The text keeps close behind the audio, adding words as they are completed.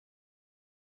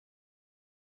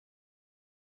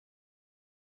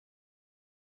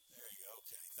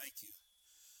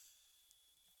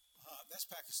That's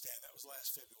Pakistan. That was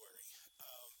last February.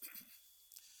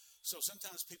 So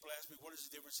sometimes people ask me, what is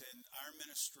the difference in our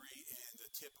ministry and the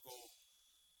typical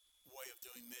way of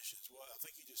doing missions? Well, I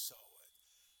think you just saw it.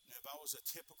 Now, if I was a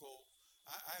typical,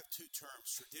 I have two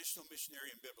terms, traditional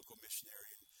missionary and biblical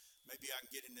missionary. And maybe I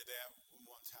can get into that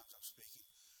one time I'm speaking.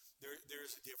 There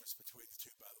is a difference between the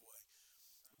two, by the way.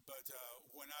 But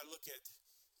when I look at,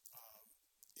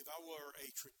 if I were a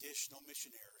traditional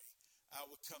missionary, I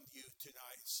would come to you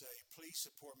tonight and say, please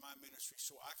support my ministry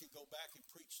so I can go back and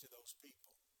preach to those people.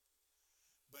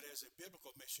 But as a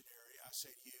biblical missionary, I say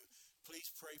to you,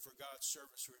 please pray for God's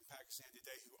servants who are in Pakistan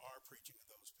today who are preaching to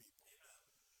those people.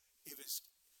 If it's,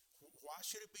 why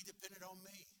should it be dependent on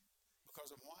me?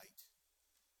 Because I'm white?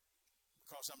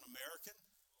 Because I'm American?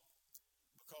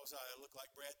 Because I look like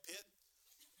Brad Pitt?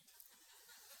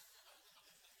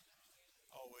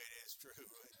 Oh, it is true.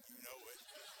 You know it.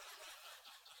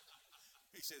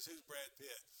 He says, who's Brad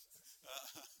Pitt?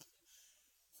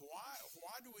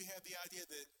 Why do we have the idea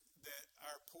that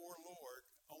our poor Lord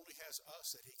only has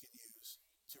us that he can use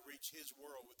to reach his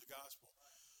world with the gospel?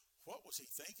 What was he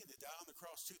thinking to die on the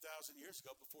cross 2,000 years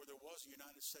ago before there was the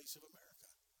United States of America?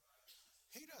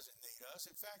 He doesn't need us.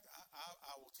 In fact,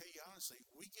 I will tell you honestly,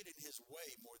 we get in his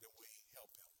way more than we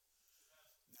help him.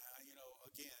 Now,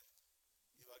 again,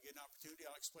 if I get an opportunity,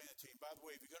 I'll explain it to you. By the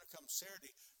way, if you're going to come Saturday,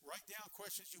 write down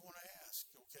questions you want to ask,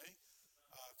 okay?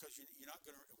 Because you're not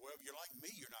going to, well, if you're like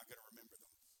me, you're not going to remember them.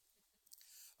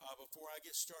 Before I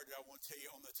get started, I want to tell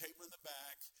you on the table in the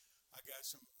back, I got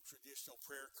some traditional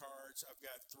prayer cards. I've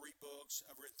got 3 books.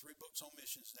 I've written 3 books on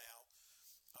missions now.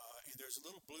 And there's a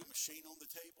little blue machine on the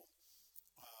table.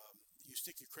 You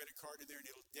stick your credit card in there and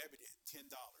it'll debit it $10.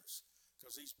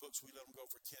 Because these books, we let them go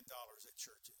for $10 at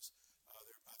churches.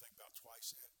 They're, I think, about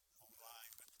twice that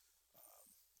online. But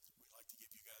we like to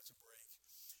give you guys a break.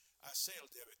 I say it'll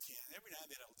debit 10. Every now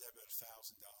and then it'll debit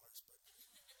 $1,000. But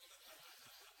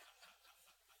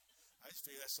I just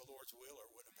figure that's the Lord's will or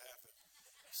it wouldn't have happened.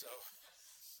 So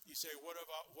you say, what if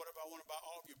I want to buy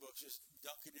all of your books? Just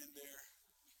dunk it in there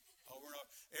over and over.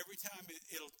 Every time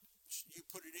you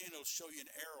put it in, it'll show you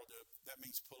an arrow. That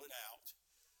means pull it out.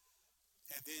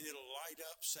 And then it'll light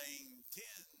up saying 10,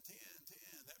 10,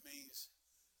 10. That means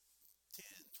 10,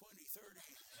 20, 30.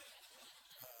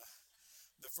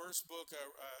 The first book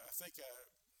I think I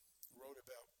wrote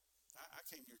about, I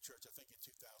came to your church, I think in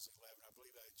 2011. I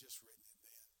believe I had just written it then.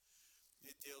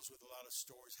 It deals with a lot of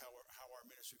stories, how our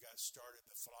ministry got started,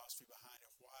 the philosophy behind it,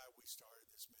 why we started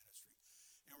this ministry.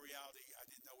 In reality, I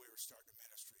didn't know we were starting a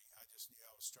ministry. I just knew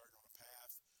I was starting on a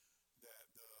path that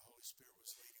the Holy Spirit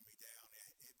was leading me down,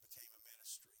 and it became a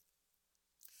ministry.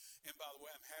 And by the way,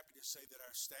 I'm happy to say that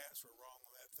our stats were wrong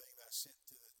on that thing that I sent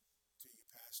to you,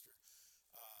 Pastor.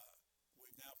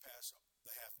 We've now passed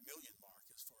the 500,000 mark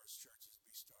as far as churches to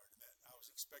be started. I was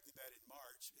expecting that in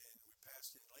March, and we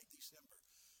passed it in late December.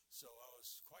 So I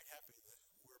was quite happy that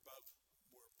we're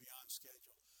beyond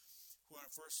schedule. When I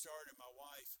first started, my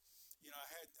wife,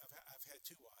 I've had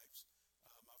 2 wives.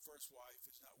 My first wife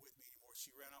is not with me anymore.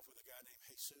 She ran off with a guy named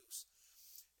Jesus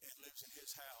and lives in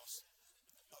his house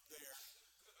up there.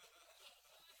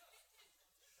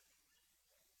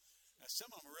 Now,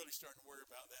 some of them are really starting to worry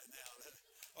about that now.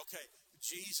 Okay,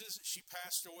 Jesus, she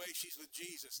passed away. She's with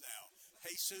Jesus now.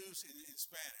 Jesus in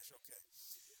Spanish, okay.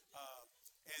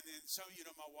 And then some of you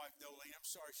know my wife, Nolene. I'm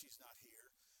sorry she's not here.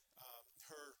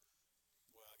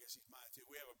 I guess he's mine too.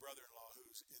 We have a brother-in-law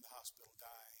who's in the hospital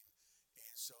dying.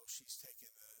 And so she's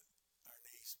taking our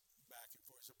niece back and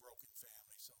forth. It's a broken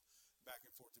family. So back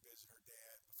and forth to visit her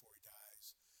dad before he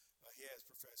dies. He has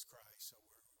professed Christ, so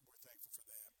we're thankful for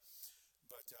that.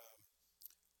 But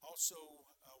also,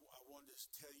 I wanted to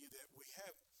tell you that we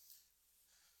have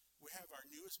our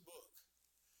newest book.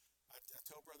 I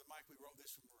told Brother Mike we wrote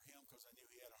this for him because I knew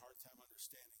he had a hard time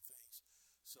understanding things.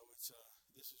 So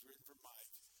this is written for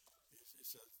Mike.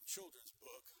 It's a children's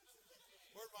book.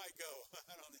 Where'd Mike go?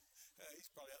 I don't know. He's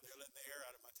probably out there letting the air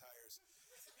out of my tires.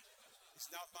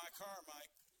 It's not my car, Mike.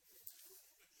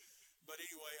 But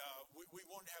anyway, we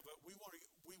want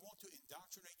to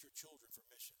indoctrinate your children for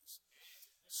missions.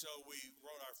 So we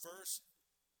wrote our first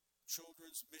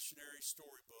children's missionary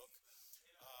storybook.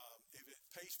 If it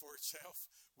pays for itself,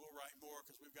 we'll write more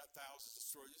because we've got thousands of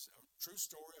stories. It's a true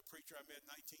story, a preacher I met in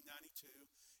 1992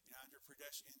 in Andhra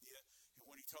Pradesh, India. And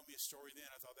when he told me a story then,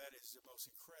 I thought that is the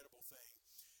most incredible thing.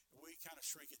 And we kind of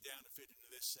shrink it down to fit into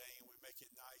this saying. We make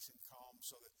it nice and calm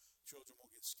so that children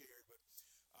won't get scared. But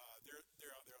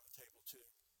they're out there on the table too.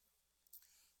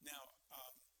 Now,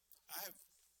 I have,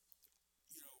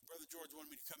 Brother George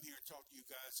wanted me to come here and talk to you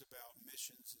guys about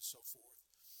missions and so forth.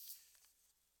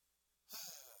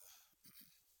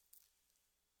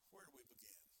 Where do we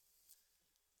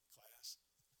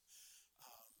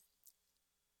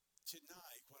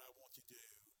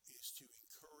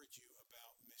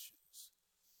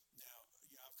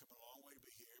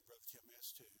Brother Tim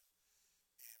is too.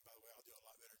 And by the way, I'll do a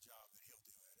lot better job than he'll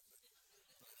do at it.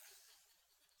 But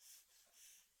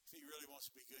if he really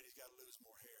wants to be good, he's got to lose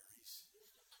more hair. He's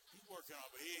working on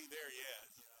it, but he ain't there yet.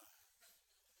 You know.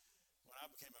 When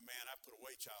I became a man, I put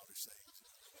away childish things.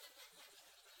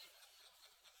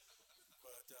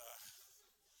 But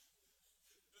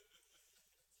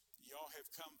y'all have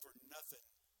come for nothing,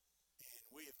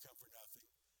 and we have come for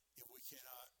nothing if we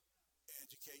cannot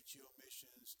educate you on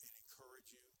missions and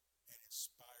encourage you and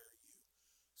inspire you.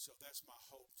 So that's my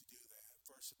hope to do that.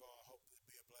 First of all, I hope to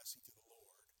be a blessing to the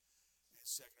Lord. And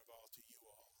second of all, to you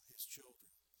all, his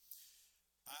children.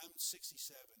 I'm 67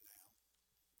 now.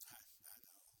 I know.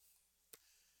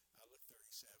 I look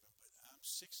 37, but I'm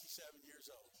 67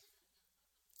 years old.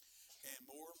 And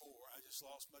more, I just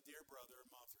lost my dear brother a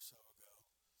month or so ago.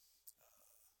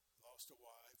 Lost a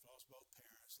wife, lost both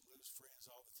parents, lose friends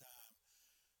all the time.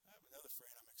 I have another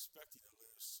friend I'm expecting to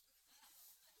lose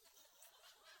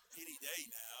any day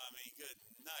now. I mean, good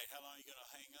night. How long are you going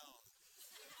to hang on?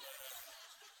 But,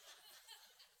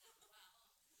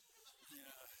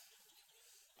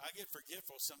 I get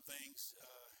forgetful some things.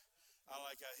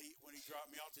 When he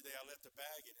dropped me off today, I left a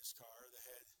bag in his car that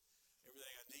had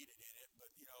everything I needed in it.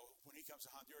 But, when he comes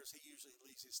to Honduras, he usually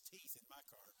leaves his teeth in my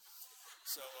car.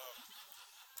 So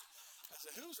I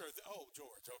said, oh,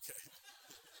 George, okay.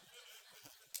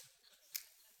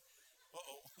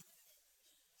 Uh-oh.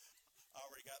 I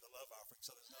already got the love offering,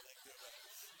 so there's nothing to do about it.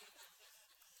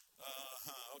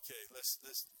 Okay, let's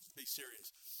be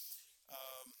serious.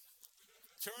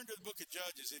 Turn to the book of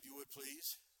Judges, if you would,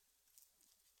 please.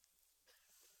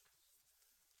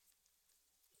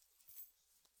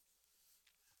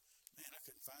 Man, I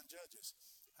couldn't find Judges.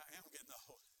 I am getting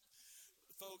old.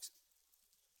 Folks,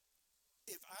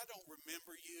 if I don't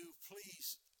remember you,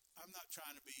 please, I'm not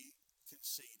trying to be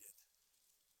conceited.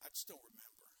 I just don't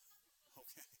remember.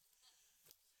 Okay?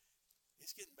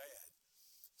 It's getting bad.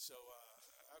 So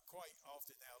I quite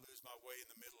often now lose my way in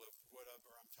the middle of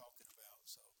whatever I'm talking about.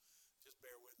 So just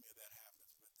bear with me if that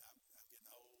happens. But I'm getting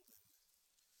old, and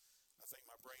I think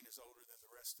my brain is older than the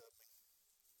rest of me.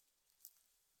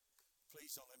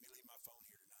 Please don't let me leave my phone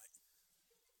here tonight.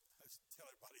 I just tell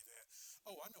everybody that.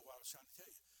 Oh, I know what I was trying to tell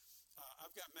you.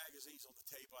 I've got magazines on the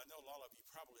table. I know a lot of you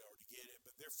probably already get it,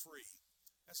 but they're free.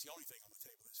 That's the only thing on the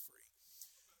table that's free.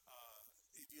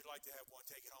 If you'd like to have one,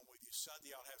 take it home with you.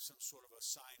 Sunday, I'll have some sort of a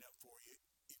sign-up for you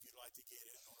if you'd like to get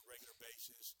it on a regular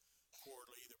basis,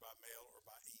 quarterly, either by mail or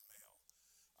by email.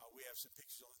 We have some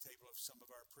pictures on the table of some of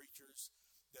our preachers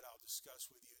that I'll discuss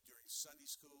with you during Sunday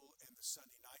school and the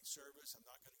Sunday night service. I'm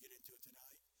not going to get into it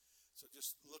tonight. So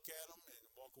just look at them and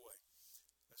walk away.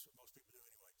 That's what most people do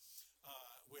anyway.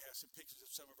 We have some pictures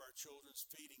of some of our children's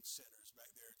feeding centers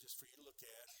back there just for you to look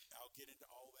at. I'll get into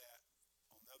all that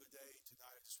on another day.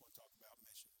 Tonight, I just want to talk about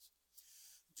missions.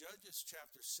 Judges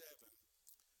chapter 7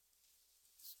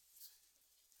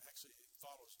 actually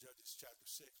follows Judges chapter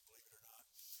 6, believe it or not.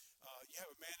 You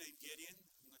have a man named Gideon.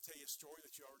 I'm going to tell you a story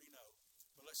that you already know,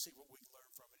 but let's see what we can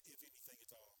learn from it, if anything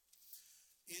at all.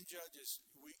 In Judges,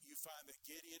 you find that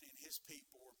Gideon and his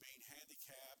people were being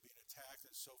handicapped, being attacked,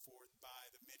 and so forth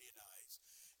by the Midianites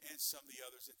and some of the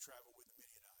others that traveled with the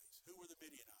Midianites. Who were the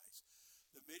Midianites?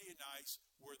 The Midianites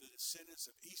were the descendants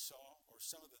of Esau, or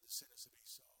some of the descendants of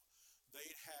Esau. They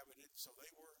inhabited, so they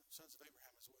were sons of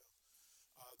Abraham as well.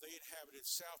 They inhabited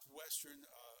southwestern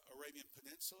Arabian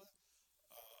Peninsula,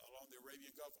 along the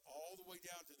Arabian Gulf, all the way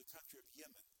down to the country of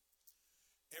Yemen.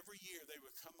 Every year they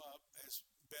would come up as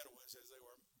Bedouins, as they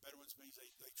were. Bedouins means they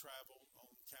traveled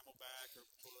on camelback or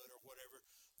foot or whatever.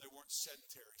 They weren't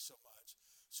sedentary so much.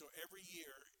 So every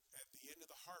year, at the end of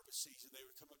the harvest season, they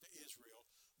would come up to Israel.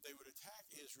 They would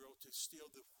attack Israel to steal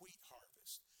the wheat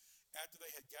harvest. After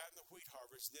they had gotten the wheat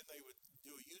harvest, then they would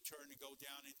do a U-turn and go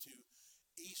down into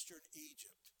eastern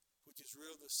Egypt, which is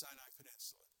really the Sinai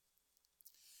Peninsula.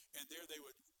 And there they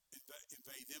would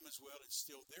invade them as well and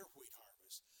steal their wheat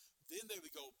harvest. Then they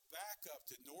would go back up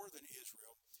to northern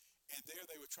Israel, and there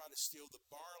they would try to steal the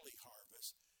barley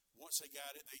harvest. Once they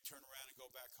got it, they'd turn around and go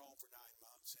back home for 9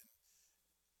 months and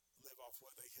live off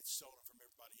what they had stolen from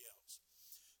everybody else.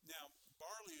 Now,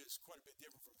 barley is quite a bit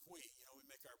different from wheat. You know, we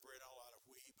make our bread all out of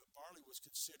wheat, but barley was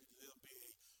considered to them be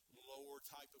a lower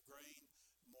type of grain,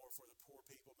 more for the poor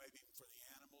people, maybe even for the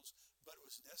animals, but it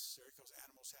was necessary because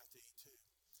animals have to eat too.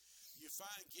 You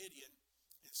find Gideon,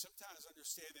 and sometimes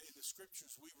understand that in the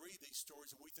scriptures we read these stories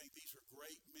and we think these are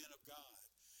great men of God.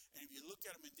 And if you look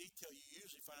at them in detail, you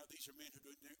usually find out these are men who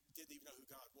didn't even know who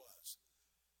God was.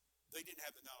 They didn't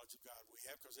have the knowledge of God we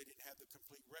have because they didn't have the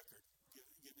complete record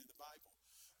given in the Bible.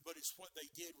 But it's what they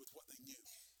did with what they knew.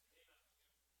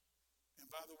 And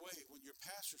by the way, when your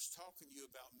pastor's talking to you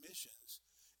about missions,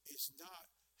 it's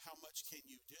not how much can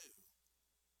you do.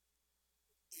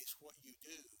 It's what you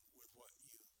do with what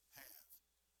you have.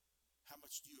 How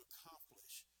much do you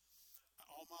accomplish?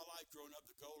 All my life growing up,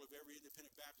 the goal of every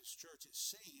independent Baptist church, it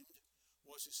seemed,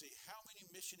 was to see how many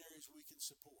missionaries we can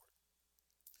support.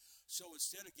 So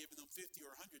instead of giving them $50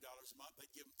 or $100 a month,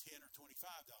 they'd give them $10 or $25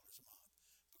 a month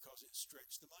because it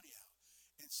stretched the money out.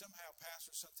 And somehow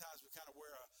pastors sometimes we kind of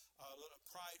wear a little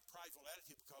prideful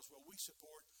attitude because, well, we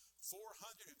support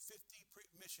 450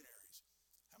 missionaries.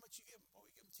 How much you give them? Oh,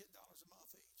 you give them $10 a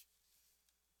month each.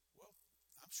 Well,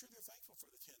 I'm sure they're thankful for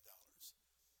the $10.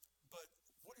 But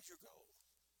what is your goal?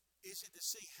 Is it to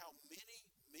see how many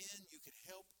men you can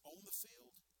help on the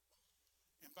field?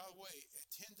 And by the way, at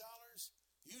 $10,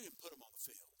 you didn't put them on the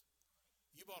field.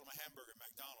 You bought them a hamburger at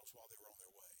McDonald's while they were on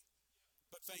their way.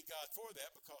 But thank God for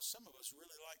that, because some of us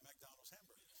really like McDonald's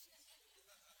hamburgers.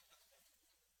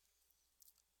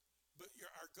 But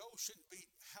our goal shouldn't be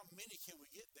how many can we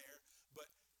get there, but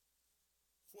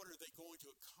what are they going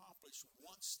to accomplish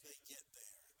once they get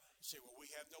there? You say, well, we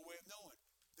have no way of knowing.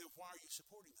 Then why are you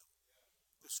supporting them?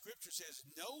 The scripture says,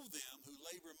 know them who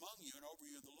labor among you and over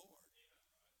you in the Lord.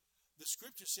 The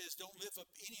scripture says, don't lift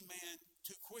up any man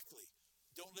too quickly.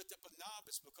 Don't lift up a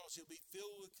novice, because he'll be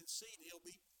filled with conceit and he'll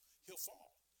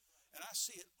fall. And I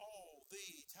see it all the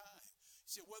time. You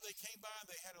see, well, they came by and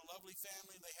they had a lovely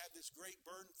family and they had this great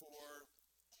burden for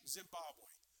Zimbabwe.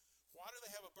 Why do they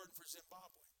have a burden for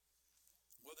Zimbabwe?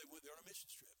 Well, they went there on a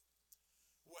mission trip.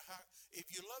 Well,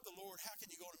 if you love the Lord, how can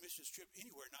you go on a mission trip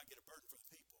anywhere and not get a burden for the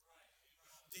people?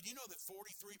 Did you know that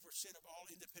 43% of all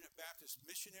independent Baptist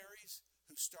missionaries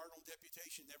who start on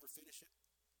deputation never finish it?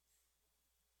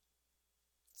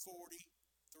 43%.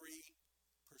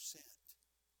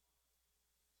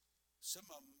 Some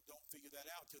of them don't figure that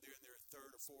out till they're in their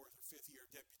third or fourth or fifth year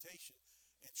of deputation,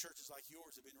 and churches like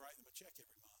yours have been writing them a check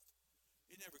every month.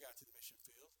 It never got to the mission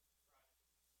field.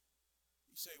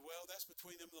 You say, well, that's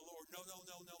between them and the Lord. No.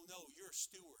 You're a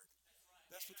steward.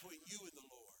 That's between you and the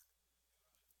Lord.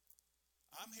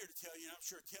 I'm here to tell you, and I'm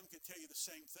sure Tim can tell you the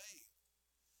same thing.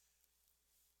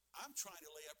 I'm trying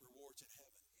to lay up rewards in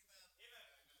heaven.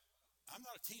 I'm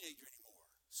not a teenager anymore,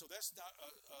 so that's not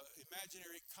an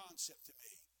imaginary concept to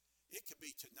me. It could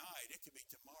be tonight. It could be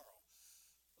tomorrow.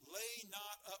 Lay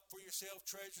not up for yourself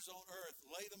treasures on earth.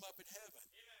 Lay them up in heaven.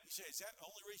 You say, is that the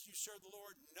only reason you serve the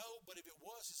Lord? No, but if it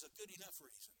was, it's a good enough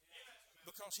reason.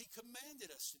 Because he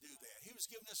commanded us to do that. He was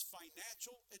giving us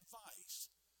financial advice.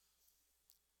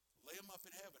 Lay them up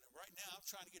in heaven. And right now, I'm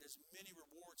trying to get as many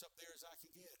rewards up there as I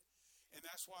can get. And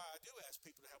that's why I do ask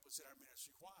people to help us in our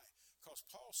ministry. Why? Because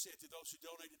Paul said to those who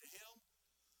donated to him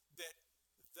that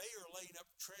they are laying up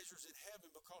treasures in heaven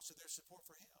because of their support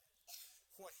for him.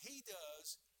 What he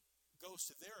does goes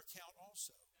to their account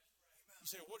also. You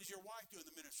say, what does your wife do in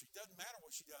the ministry? Doesn't matter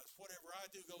what she does. Whatever I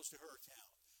do goes to her account.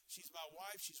 She's my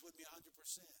wife. She's with me 100%.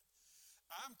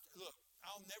 Look,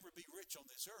 I'll never be rich on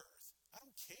this earth. I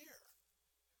don't care.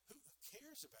 Who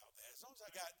cares about that? As long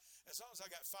as I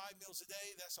got 5 meals a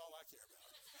day, that's all I care about.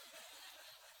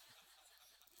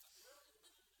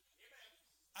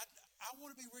 I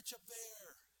want to be rich up there.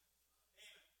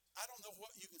 I don't know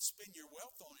what you can spend your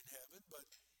wealth on in heaven, but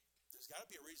there's got to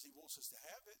be a reason he wants us to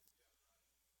have it.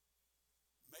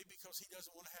 Maybe because he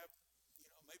doesn't want to have,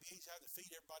 maybe he's having to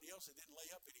feed everybody else that didn't lay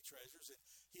up any treasures, and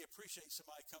he appreciates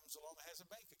somebody comes along that has a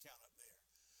bank account up there.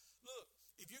 Look,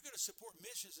 if you're going to support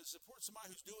missions and support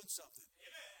somebody who's doing something,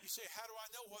 you say, how do I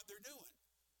know what they're doing?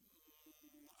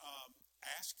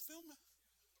 Ask them.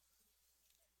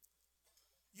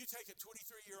 You take a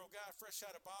 23-year-old guy fresh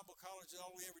out of Bible college and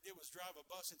all he ever did was drive a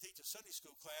bus and teach a Sunday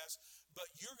school class, but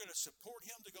you're going to support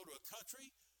him to go to a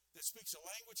country that speaks a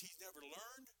language he's never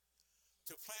learned,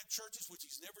 to plant churches which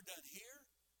he's never done here?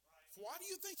 Right. Why do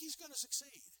you think he's going to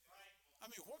succeed? Right. I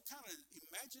mean, what kind of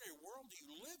imaginary world do you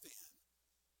live in?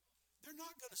 They're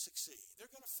not going to succeed.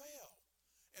 They're going to fail.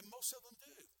 And most of them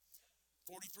do.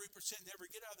 43%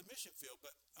 never get out of the mission field, to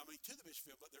the mission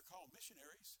field, but they're called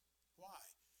missionaries. Why?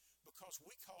 Because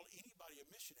we call anybody a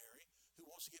missionary who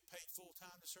wants to get paid full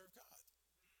time to serve God.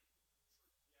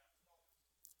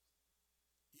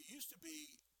 You used to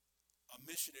be a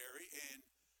missionary and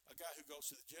a guy who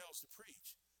goes to the jails to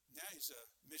preach. Now he's a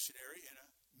missionary and a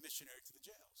missionary to the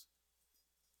jails.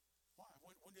 Why?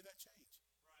 When did that change?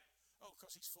 Right. Oh,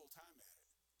 because he's full time at it.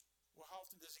 Well, how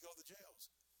often does he go to the jails?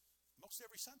 Most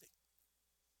every Sunday.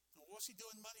 Well, what's he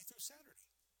doing Monday through Saturday?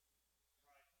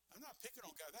 Right. I'm not picking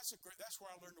on guys. That's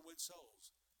where I learned to win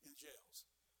souls, in jails.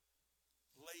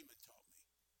 A layman taught me.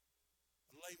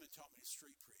 A layman taught me to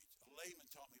street preach. A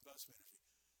layman taught me bus ministry.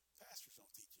 Pastors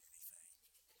don't teach you anything.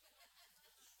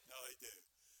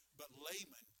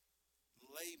 laymen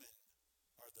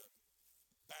are the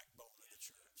backbone of the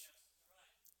church.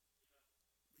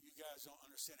 You guys don't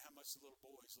understand how much the little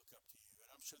boys look up to you. And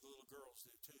I'm sure the little girls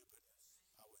do too, but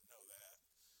I wouldn't know that.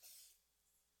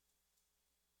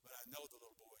 But I know the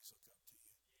little boys look up to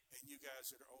you. And you guys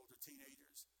that are older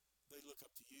teenagers, they look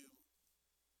up to you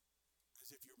as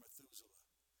if you're Methuselah.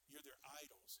 You're their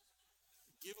idols.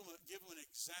 Give them an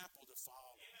example to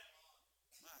follow.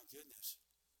 My goodness.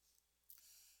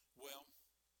 Well,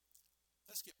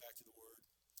 let's get back to the Word.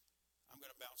 I'm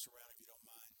going to bounce around if you don't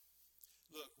mind.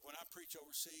 Look, when I preach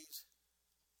overseas,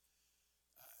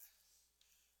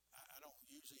 I don't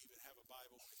usually even have a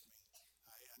Bible with me.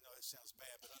 I know that sounds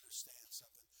bad, but understand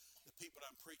something. The people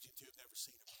I'm preaching to have never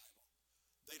seen a Bible.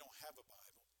 They don't have a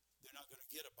Bible. They're not going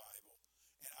to get a Bible.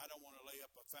 And I don't want to lay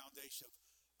up a foundation of,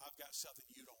 I've got something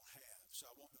you don't have. So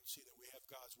I want them to see that we have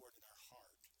God's Word in our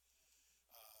heart.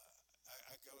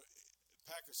 I go,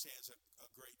 Pakistan's a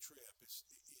great trip. It's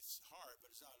hard,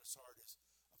 but it's not as hard as a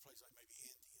place like maybe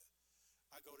India.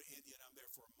 I go to India and I'm there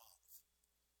for a month.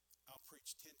 I'll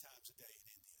preach 10 times a day in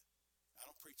India. I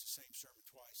don't preach the same sermon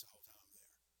twice the whole time I'm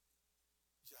there.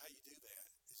 You say, how you do that?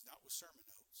 It's not with sermon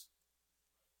notes.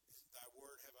 It's, thy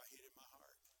word have I hid in my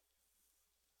heart.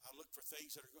 I look for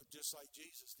things that are good, just like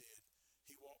Jesus did.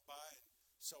 He walked by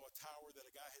and saw a tower that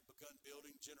a guy had begun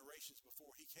building generations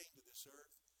before he came to this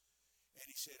earth. And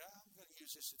he said, I'm going to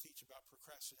use this to teach about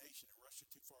procrastination and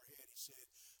rushing too far ahead. He said,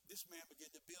 this man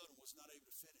began to build and was not able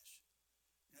to finish.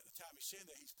 And at the time he's saying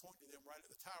that, he's pointing to them right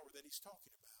at the tower that he's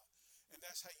talking about. And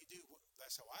that's how you do,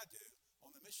 that's how I do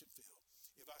on the mission field.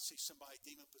 If I see somebody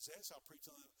demon-possessed, I'll preach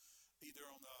on them either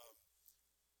on the,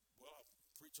 I'll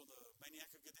preach on the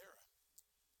maniac of Gadara.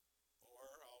 Or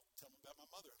I'll tell them about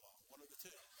my mother-in-law, one of the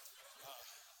two.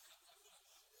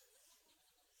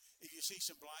 If you see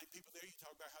some blind people there, you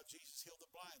talk about how Jesus healed the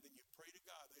blind, then you pray to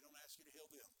God. They don't ask you to heal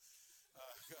them.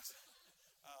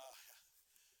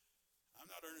 I'm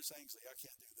not Ernest Angley. I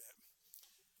can't do that.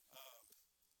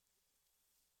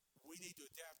 We need to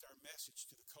adapt our message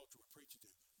to the culture we're preaching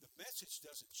to. The message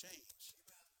doesn't change.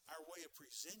 Our way of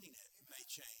presenting it may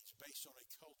change based on a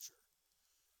culture.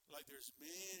 Like there's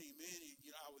many,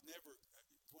 I would never,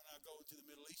 when I go into the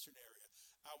Middle Eastern area,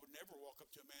 I would never walk up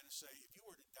to a man and say, if you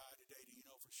were to die today, do you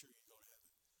know for sure you'd go to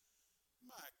heaven?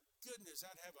 My goodness,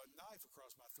 I'd have a knife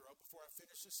across my throat before I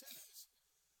finished the sentence.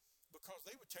 Because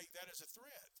they would take that as a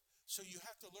threat. So you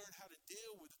have to learn how to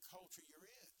deal with the culture you're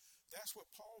in. That's what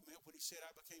Paul meant when he said,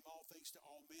 I became all things to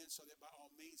all men so that by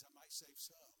all means I might save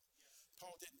some. Yes.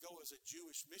 Paul didn't go as a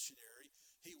Jewish missionary.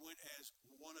 He went as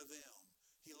one of them.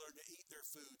 He learned to eat their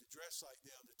food, to dress like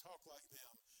them, to talk like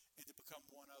them, and to become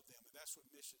one of them. And that's what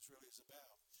missions really is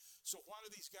about. So why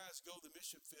do these guys go to the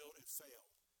mission field and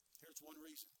fail? Here's one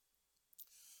reason.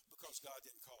 Because God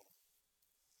didn't call them.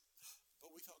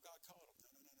 But we thought God called them.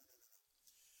 No.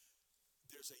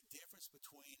 There's a difference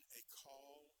between a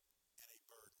call and a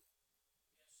burden.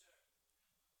 Yes, sir.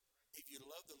 If you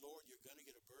love the Lord, you're going to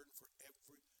get a burden for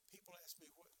every... People ask me,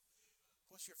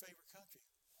 what's your favorite country?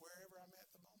 Wherever I'm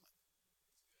at the moment.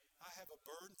 I have a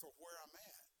burden for where I'm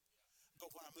at.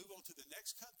 But when I move on to the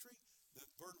next country, the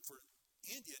burden for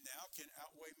India now can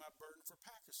outweigh my burden for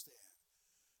Pakistan.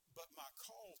 But my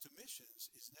call to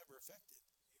missions is never affected.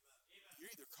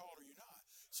 You're either called or you're not.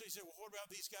 So you say, well, what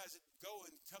about these guys that go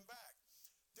and come back?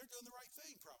 They're doing the right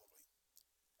thing probably.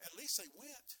 At least they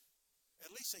went.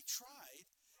 At least they tried.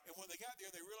 And when they got there,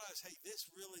 they realized, hey,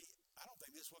 I don't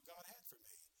think this is what God had for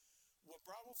me. Well,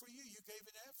 bravo for you. You gave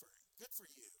an effort. Good for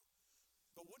you.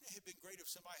 But wouldn't it have been great if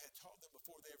somebody had taught them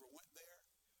before they ever went there?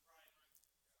 Right.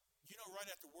 You know, right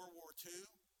after World War II,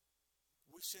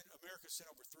 America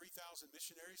sent over 3,000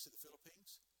 missionaries to the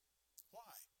Philippines.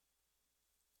 Why?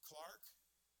 Clark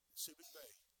and Subic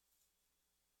Bay.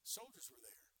 Soldiers were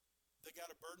there. They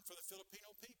got a burden for the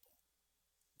Filipino people.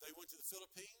 They went to the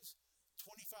Philippines.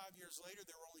 25 years later,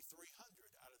 there were only 300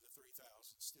 out of the 3,000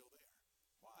 still there.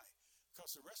 Why?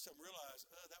 Because the rest of them realized,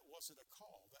 that wasn't a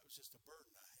call. That was just a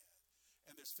burden I had.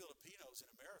 And there's Filipinos in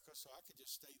America, so I could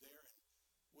just stay there and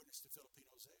witness the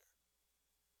Filipinos there.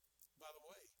 By the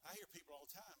way, I hear people all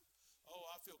the time, oh,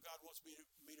 I feel God wants me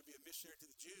to be a missionary to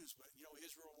the Jews, but,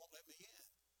 Israel won't let me in.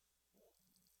 Well,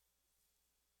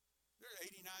 there are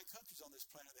 89 countries on this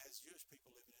planet that has Jewish people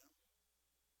living in them.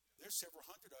 There's several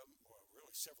hundred of them, or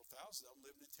really several thousand of them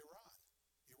living in Tehran,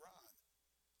 Iran.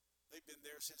 They've been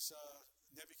there since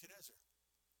Nebuchadnezzar.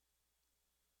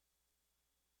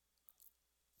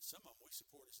 Some of them we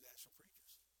support as national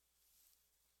preachers.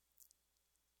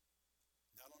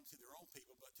 Not only to their own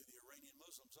people, but to the Iranian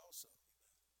Muslims also.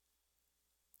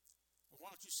 Well, why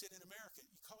don't you sit in America?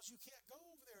 Because you can't go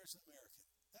over there as an American.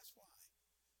 That's why.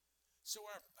 So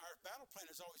our battle plan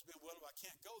has always been, well, if I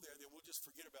can't go there, then we'll just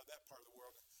forget about that part of the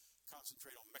world and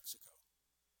concentrate on Mexico.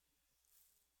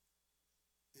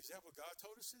 Is that what God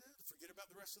told us to do? To forget about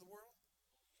the rest of the world?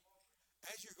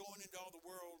 As you're going into all the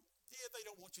world, yeah, they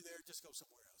don't want you there, just go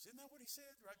somewhere else. Isn't that what he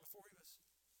said right before he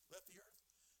left the earth?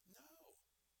 No.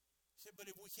 He said, but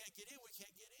if we can't get in, we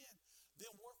can't get in.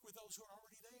 Then work with those who are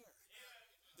already there.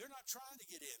 They're not trying to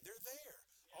get in. They're there.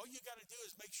 All you got to do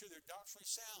is make sure they're doctrinally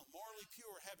sound, morally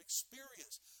pure, have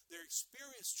experience. They're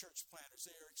experienced church planters.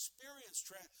 They are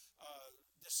experienced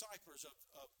disciples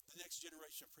of the next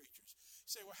generation of preachers.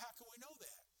 You say, well, how can we know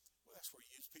that? Well, that's where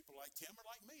you use people like Tim or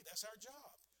like me. That's our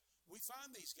job. We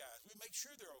find these guys. We make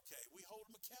sure they're okay. We hold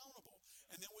them accountable.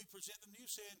 And then we present them to you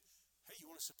saying, hey,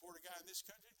 you want to support a guy in this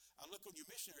country? I look on your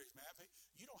missionaries map. Hey,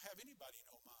 you don't have anybody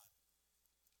in Oman.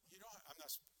 You don't.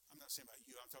 I'm not saying about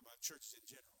you. I'm talking about churches in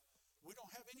general. We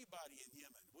don't have anybody in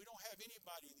Yemen. We don't have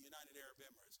anybody in the United Arab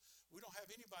Emirates. We don't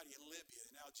have anybody in Libya,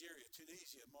 in Algeria,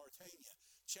 Tunisia, Mauritania,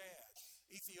 Chad,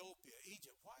 Ethiopia,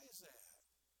 Egypt. Why is that?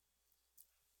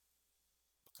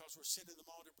 Because we're sending them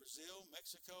all to Brazil,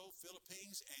 Mexico,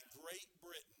 Philippines, and Great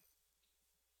Britain.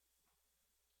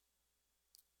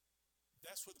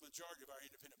 That's where the majority of our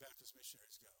independent Baptist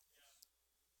missionaries go.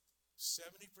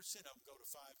 70% of them go to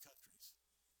 5 countries.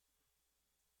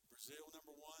 Brazil,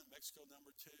 number 1, Mexico, number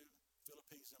 2,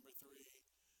 Philippines, number 3,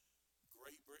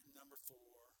 Great Britain, number 4,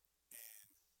 and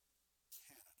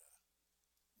Canada,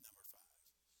 number 5.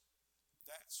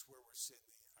 That's where we're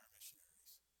sending our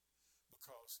missionaries.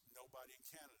 Because nobody in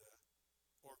Canada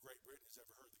or Great Britain has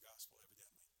ever heard the gospel,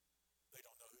 evidently. They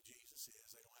don't know who Jesus is.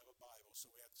 They don't have a Bible, so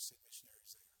we have to send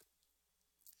missionaries there.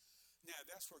 Now,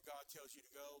 that's where God tells you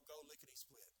to go. Go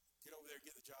lickety-split. Get over there and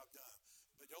get the job done.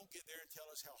 But don't get there and tell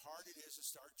us how hard it is to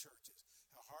start churches,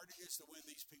 how hard it is to win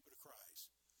these people to Christ.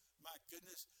 My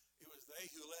goodness, it was they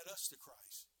who led us to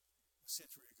Christ a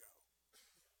century ago.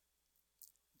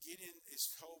 Gideon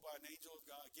is told by an angel of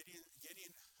God, Gideon,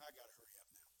 I got to hurry up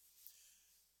now.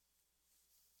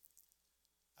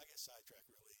 I get sidetracked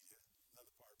real easy.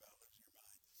 Another part about losing your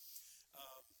mind.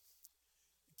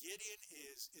 Gideon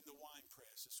is in the wine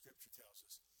press, as Scripture tells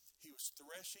us. He was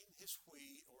threshing his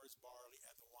wheat or his barley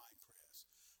at the wine press.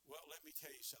 Well, let me tell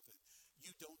you something.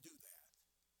 You don't do that.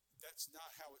 That's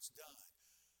not how it's done.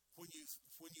 When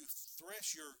you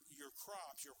thresh your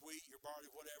crops, your wheat, your barley,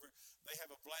 whatever, they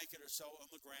have a blanket or so on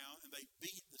the ground, and they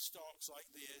beat the stalks like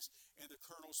this, and the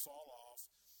kernels fall off.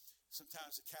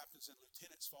 Sometimes the captains and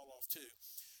lieutenants fall off too.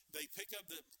 They pick up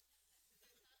the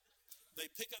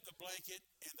blanket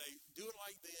and they do it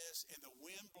like this, and the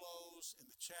wind blows and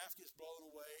the chaff gets blown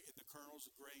away and the kernels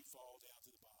of grain fall down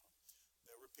to the bottom.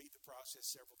 They'll repeat the process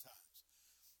several times.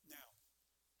 Now,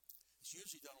 it's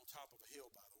usually done on top of a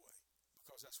hill, by the way,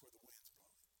 because that's where the wind's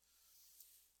blowing.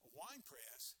 A wine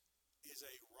press is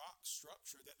a rock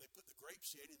structure that they put the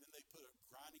grapes in, and then they put a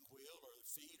grinding wheel or the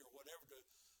feed or whatever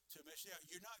to mesh it out.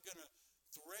 You're not going to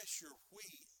thresh your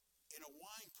wheat in a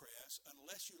wine press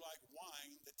unless you like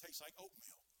wine that tastes like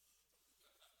oatmeal.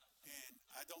 And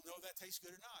I don't know if that tastes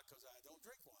good or not because I don't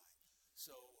drink wine.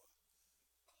 So,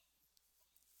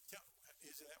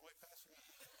 is it that way, Pastor?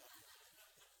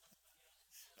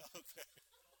 Okay.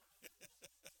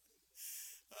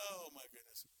 Oh, my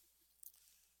goodness.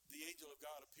 The angel of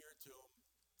God appeared to him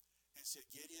and said,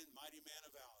 Gideon, mighty man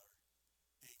of valor.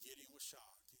 And Gideon was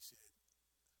shocked. He said,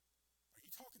 are you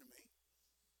talking to me?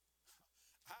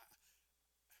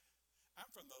 I'm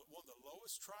from one of the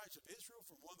lowest tribes of Israel,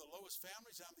 from one of the lowest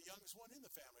families. I'm the youngest one in the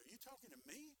family. Are you talking to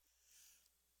me?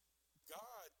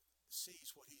 God sees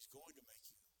what he's going to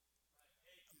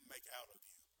make out of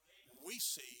you. We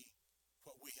see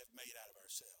what we have made out of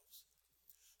ourselves.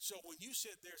 So when you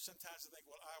sit there sometimes and think,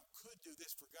 well, I could do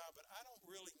this for God, but I don't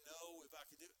really know if I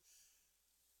can do it.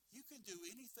 You can do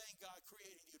anything God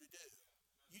created you to do.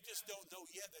 You just don't know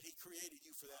yet that he created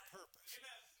you for that purpose.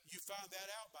 You found that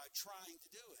out by trying to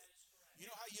do it. You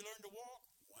know how you learn to walk?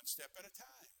 One step at a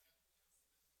time.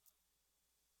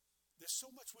 There's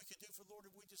so much we could do for the Lord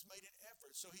if we just made an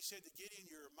effort. So he said to Gideon,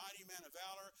 you're a mighty man of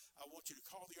valor. I want you to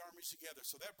call the armies together.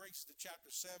 So that brings us to chapter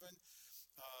 7.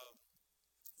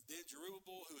 Then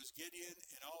Jerubbaal, who is Gideon,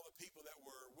 and all the people that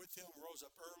were with him rose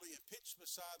up early and pitched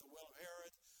beside the well of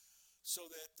Harod, so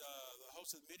that the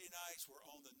host of the Midianites were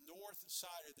on the north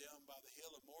side of them by the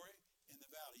hill of Moreh in the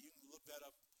valley. You can look that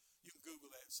up. You can Google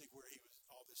that and see where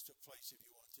all this took place if you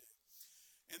want to.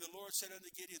 And the Lord said unto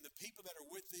Gideon, the people that are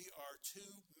with thee are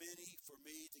too many for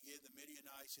me to give the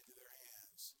Midianites into their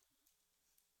hands.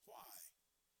 Why?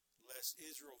 Lest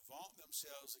Israel vaunt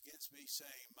themselves against me,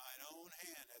 saying, mine own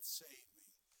hand hath saved me.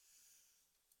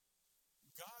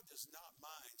 God does not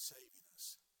mind saving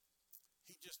us.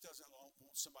 He just doesn't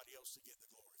want somebody else to get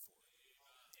the glory for it.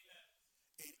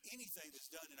 And anything that's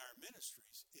done in our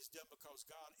ministries is done because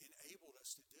God enabled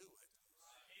us to do it.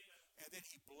 And then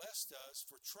he blessed us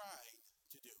for trying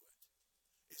to do it.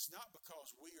 It's not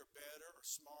because we are better or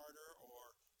smarter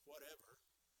or whatever.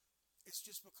 It's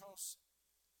just because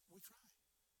we try.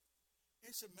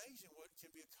 It's amazing what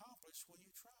can be accomplished when you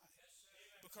try.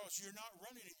 Because you're not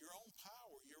running in your own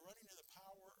power. You're running in the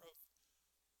power of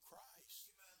Christ.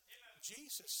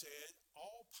 Jesus said,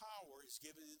 all power is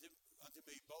given unto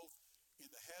me both in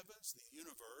the heavens, the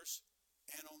universe,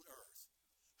 and on earth.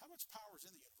 How much power is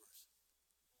in the universe?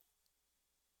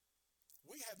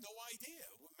 We have no idea.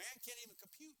 Man can't even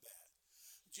compute that.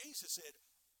 Jesus said,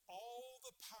 all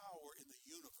the power in the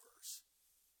universe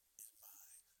is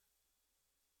mine.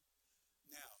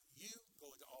 Now, you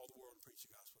go into all the world and preach the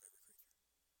gospel to every creature.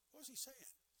 What is he saying?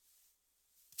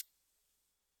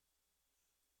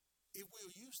 If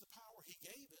we'll use the power he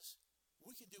gave us,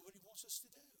 we can do what he wants us to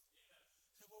do.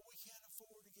 Say, well, we can't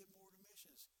afford to give more to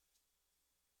missions.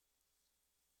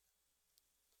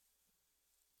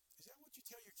 Is that what you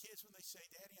tell your kids when they say,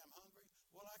 Daddy, I'm hungry?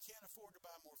 Well, I can't afford to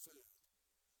buy more food.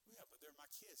 Well, yeah, but they're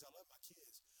my kids. I love my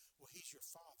kids. Well, he's your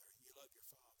father. You love your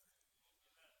father.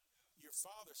 Your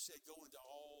father said, go into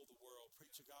all the world,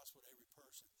 preach the gospel to every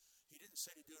person. He didn't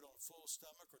say to do it on a full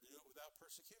stomach or to do it without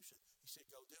persecution. He said,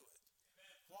 go do it.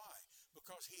 Why?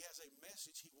 Because he has a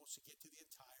message he wants to get to the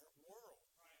entire world.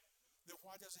 Then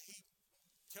why doesn't he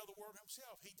tell the world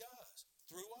himself? He does,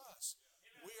 through us.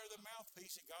 We are the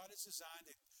mouthpiece that God has designed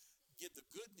to give the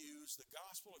good news, the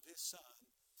gospel of his son,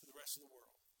 to the rest of the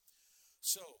world.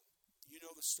 So, you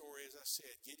know the story, as I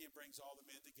said. Gideon brings all the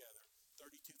men together,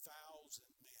 32,000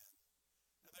 men.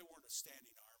 Now, they weren't a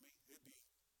standing army. It would be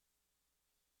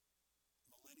a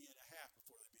millennia and a half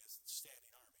before they'd be a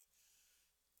standing army.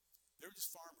 They were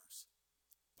just farmers.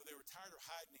 But they were tired of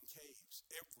hiding in caves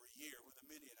every year when the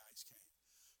Midianites came.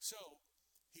 So,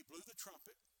 he blew the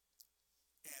trumpet,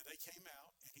 and they came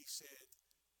out, and he said,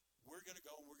 we're going to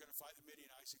go and we're going to fight the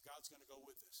Midianites, and God's going to go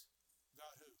with us.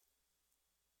 God who?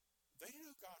 They knew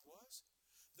who God was.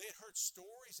 They had heard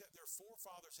stories that their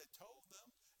forefathers had told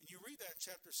them. And you read that in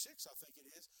chapter 6, I think it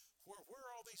is. Where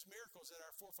are all these miracles that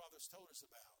our forefathers told us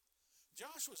about?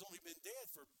 Joshua's only been dead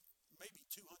for maybe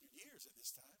 200 years at this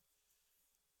time.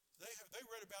 They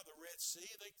read about the Red Sea.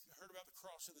 They heard about the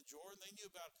crossing of the Jordan. They knew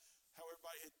about how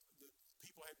the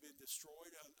people had been destroyed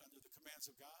under the commands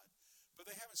of God. But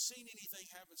they haven't seen anything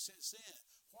happen since then.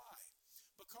 Why?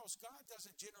 Because God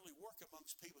doesn't generally work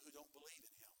amongst people who don't believe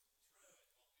in him.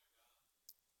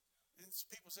 And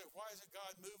people say, why isn't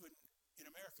God moving in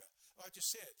America? Well, I just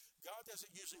said, God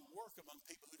doesn't usually work among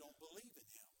people who don't believe in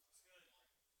him.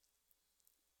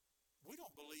 We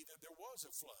don't believe that there was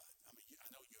a flood. I mean, I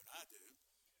know you and I do.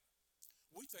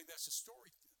 We think that's a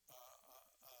story,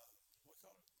 what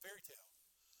call it? Fairy tale.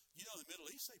 You know, in the Middle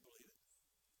East, they believe it.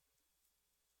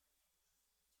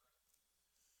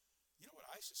 You know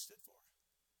what ISIS stood for?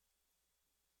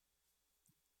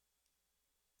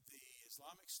 The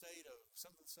Islamic State of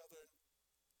something southern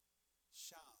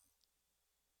Sham.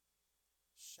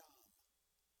 Sham.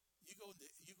 You go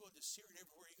into Syria, and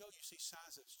everywhere you go, you see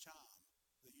signs of Sham.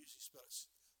 They usually spell it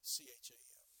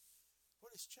C-H-A-M.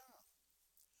 What is Sham?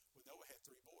 Well, Noah had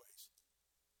 3 boys.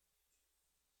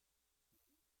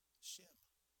 Shem.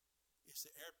 It's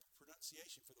the Arab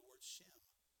pronunciation for the word Shem.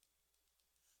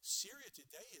 Syria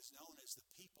today is known as the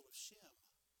people of Shem.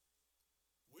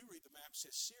 We read the map,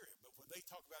 says Syria, but when they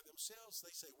talk about themselves,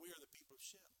 they say, we are the people of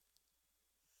Shem.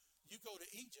 You go to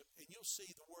Egypt, and you'll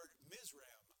see the word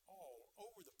Mizraim all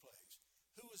over the place.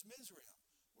 Who is Mizraim?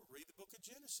 Well, read the book of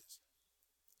Genesis.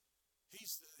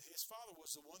 His father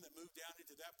was the one that moved down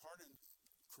into that part and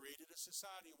created a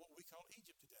society in what we call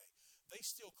Egypt today. They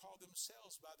still call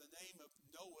themselves by the name of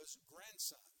Noah's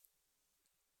grandson.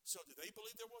 So do they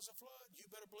believe there was a flood? You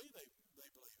better believe they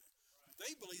believe it. Right.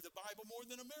 They believe the Bible more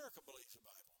than America believes the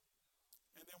Bible.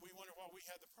 And then we wonder why we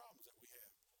have the problems that we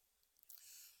have.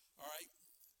 All right,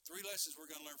 3 lessons we're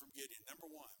going to learn from Gideon.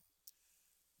 Number 1,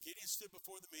 Gideon stood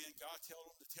before the men. God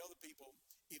told him to tell the people,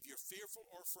 if you're fearful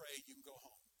or afraid, you can go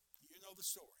home. You know the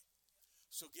story.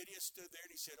 So Gideon stood there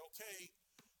and he said, okay,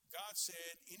 God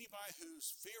said, anybody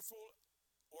who's fearful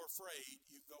or afraid,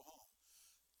 you go home.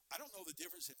 I don't know the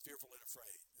difference in fearful and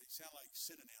afraid. They sound like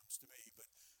synonyms to me, but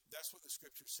that's what the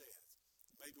scripture says.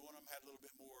 Maybe one of them had a little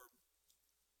bit more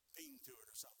ping to it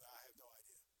or something. I have no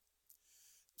idea.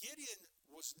 Gideon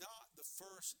was not the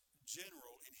first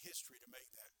general in history to make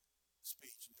that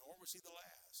speech, nor was he the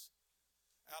last.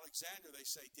 Alexander, they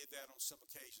say, did that on some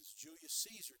occasions. Julius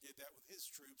Caesar did that with his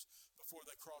troops before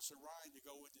they crossed the Rhine to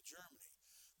go into Germany.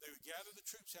 They would gather the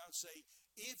troops out and say,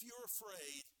 if you're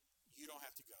afraid, you don't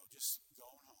have to go. Just go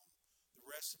on home. The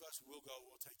rest of us will go.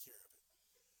 We'll take care of it.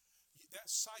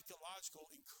 That's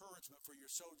psychological encouragement for your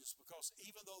soldiers, because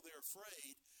even though they're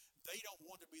afraid, they don't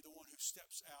want to be the one who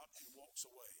steps out and walks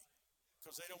away,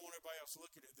 because they don't want everybody else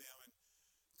looking at them and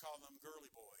calling them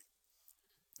girly boy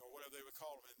or whatever they would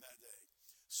call them in that day.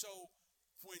 So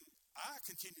when I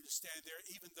continue to stand there,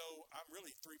 even though I'm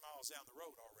really 3 miles down the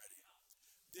road already,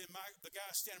 then the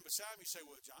guy standing beside me say,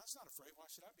 well, John's not afraid.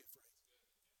 Why should I be afraid?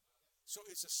 So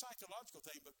it's a psychological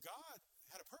thing, but God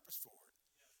had a purpose for it.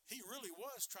 He really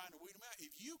was trying to weed them out.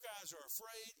 If you guys are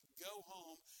afraid, go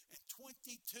home. And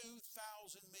 22,000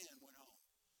 men went home.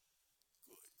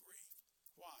 Good grief.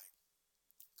 Why?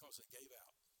 Because they gave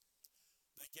out.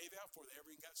 They gave out before they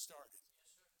ever even got started.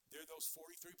 They're those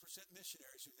 43%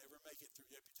 missionaries who never make it through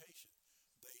deputation.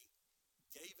 They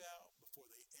gave out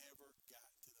before they ever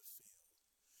got to the field.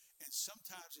 And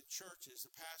sometimes in churches,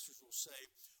 the pastors will say,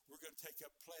 we're going to take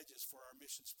up pledges for our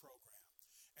missions program.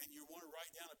 And you want to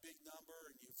write down a big number,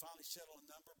 and you finally settle a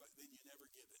number, but then you never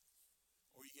give it.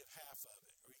 Or you give half of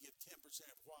it, or you give 10%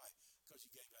 of it. Why? Because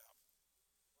you gave out.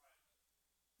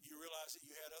 You realize that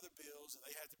you had other bills, and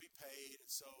they had to be paid.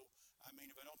 And so, I mean,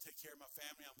 if I don't take care of my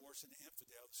family, I'm worse than an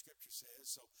infidel, the scripture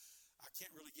says. So I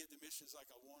can't really give the missions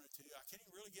like I wanted to. I can't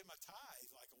even really give my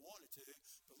tithe like I wanted to.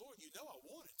 But Lord, you know I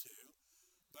wanted to,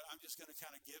 but I'm just going to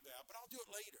kind of give out. But I'll do it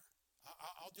later.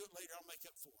 I'll do it later. I'll make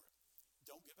up for it.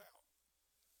 Don't give out.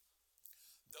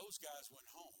 Those guys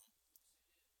went home,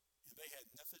 and they had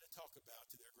nothing to talk about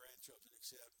to their grandchildren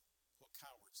except what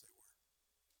cowards they were.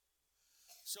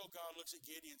 So God looks at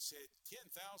Gideon and said, 10,000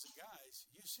 guys,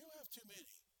 you still have too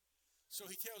many.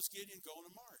 So he tells Gideon, go on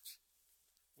a march.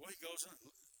 Well, he goes on,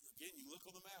 again, you look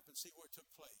on the map and see where it took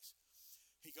place.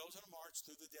 He goes on a march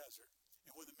through the desert.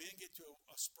 And when the men get to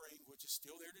a spring, which is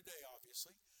still there today,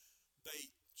 obviously,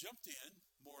 they jumped in,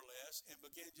 more or less, and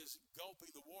began just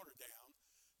gulping the water down.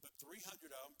 But 300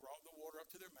 of them brought the water up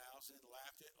to their mouths and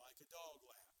lapped it like a dog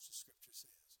laps, the scripture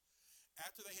says.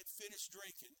 After they had finished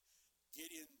drinking,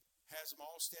 Gideon has them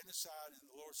all stand aside, and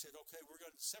the Lord said, okay, we're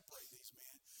going to separate these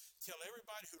men. Tell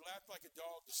everybody who lapped like a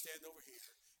dog to stand over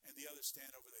here, and the others stand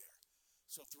over there.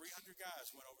 So 300 guys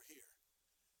went over here.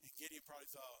 And Gideon probably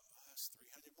thought, that's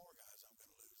 300 more guys I'm going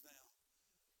to lose now.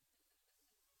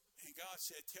 And God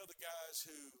said, tell the guys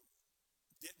who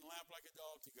didn't lap like a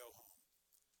dog to go home.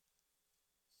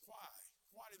 Why?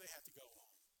 Why did they have to go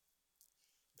home?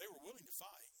 They were willing to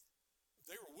fight.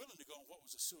 They were willing to go on what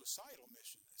was a suicidal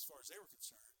mission as far as they were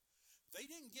concerned. They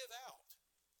didn't give out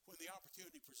when the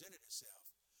opportunity presented itself,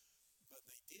 but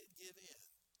they did give in.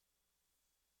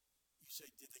 You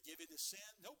say, did they give in to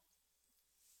sin? Nope.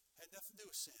 Had nothing to do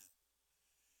with sin.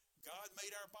 God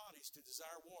made our bodies to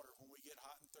desire water when we get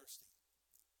hot and thirsty.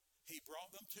 He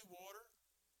brought them to water.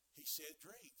 He said,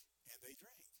 drink, and they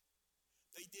drank.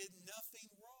 They did nothing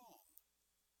wrong,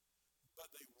 but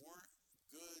they weren't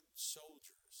good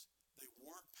soldiers. They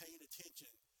weren't paying attention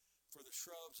for the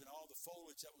shrubs and all the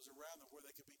foliage that was around them where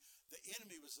they could be. The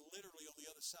enemy was literally on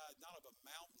the other side, not of a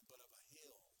mountain, but of a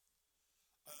hill.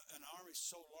 An army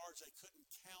so large they couldn't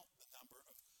count the number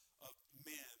of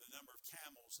men, the number of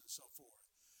camels, and so forth.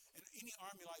 And any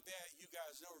army like that, you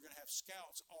guys know, are going to have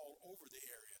scouts all over the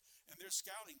area. And their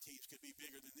scouting teams could be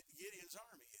bigger than Gideon's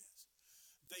army is.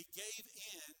 They gave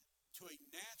in to a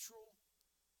natural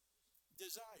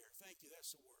desire. Thank you,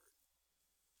 that's the word.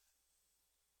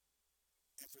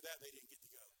 And for that, they didn't get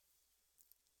to go.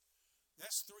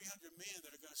 That's 300 men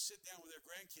that are going to sit down with their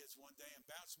grandkids one day and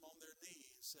bounce them on their knee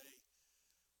and say,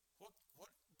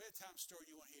 what bedtime story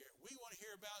do you want to hear? We want to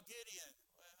hear about Gideon.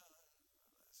 Well,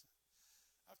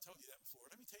 I've told you that before.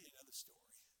 Let me tell you another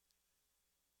story.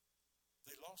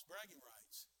 They lost bragging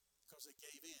rights because they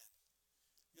gave in.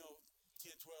 You know,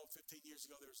 10, 12, 15 years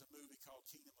ago, there was a movie called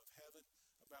Kingdom of Heaven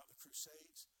about the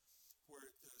Crusades,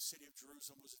 where the city of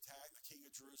Jerusalem was attacked. The king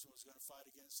of Jerusalem was going to fight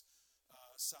against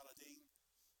Saladin.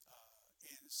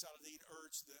 And Saladin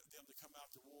urged them to come out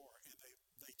to war, and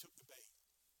they took the bait.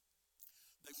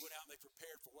 They went out and they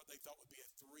prepared for what they thought would be a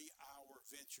 3-hour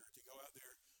venture to go out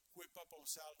there, whip up on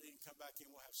Saladin, and come back in.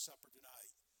 We'll have supper tonight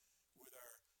with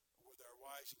our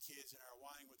wives and kids and our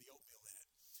wine with the oatmeal in it.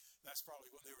 That's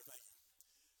probably what they were thinking.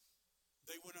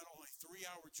 They went on a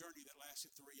 3-hour journey that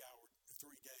lasted 3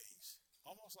 days,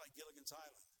 almost like Gilligan's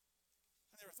Island.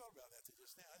 I never thought about that till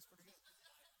just now. That's pretty good.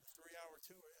 A 3-hour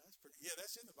tour. That's pretty. Yeah,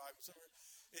 that's in the Bible somewhere.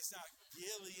 It's not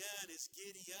Gilead, it's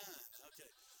Gideon.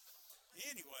 Okay.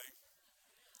 Anyway,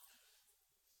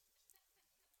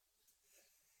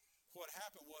 what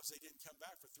happened was they didn't come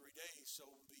back for 3 days, so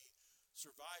the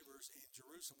survivors in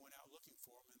Jerusalem went out looking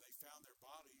for them, and they found their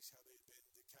bodies, how they had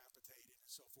been decapitated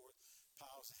and so forth.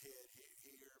 Piles of head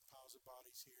here, piles of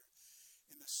bodies here.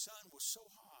 And the sun was so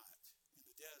hot in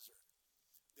the desert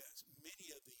that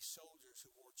many of these soldiers who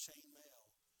wore chainmail,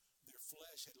 their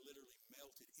flesh had literally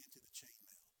melted into the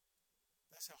chainmail.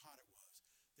 That's how hot it was.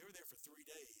 They were there for 3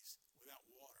 days without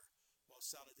water, while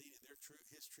Saladin and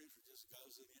his troops were just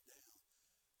guzzling it down.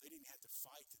 They didn't have to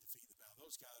fight to defeat the battle.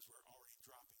 Those guys were already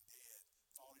dropping dead,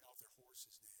 falling off their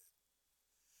horses dead.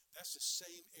 That's the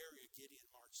same area Gideon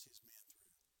marched his men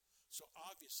through. So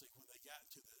obviously, when they got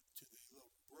to the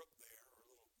little brook there, or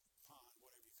little pond,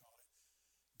 whatever you call it,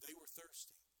 they were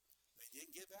thirsty. They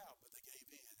didn't give out, but they gave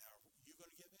in. Now, are you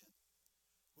going to give in?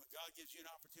 When God gives you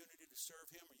an opportunity to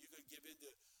serve Him, are you going to give in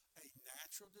to a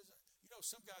natural desire? You know,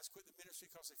 some guys quit the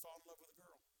ministry because they fall in love with a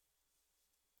girl.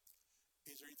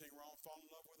 Is there anything wrong with falling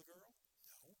in love with a girl?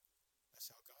 No.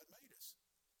 That's how God made us.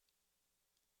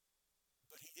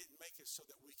 But He didn't make us so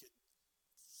that we could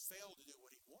fail to do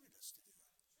what He wanted us to do.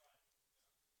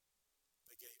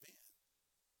 They gave in.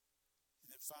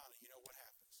 And then finally, you know what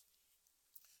happens?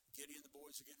 Gideon and the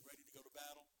boys are getting ready to go to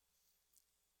battle.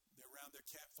 They're around their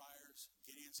campfires.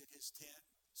 Gideon's in his tent,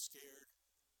 scared,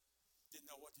 didn't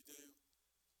know what to do.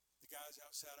 The guys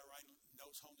outside are writing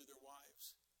notes home to their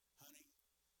wives. Honey,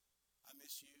 I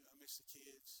miss you. I miss the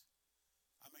kids.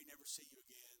 I may never see you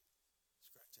again.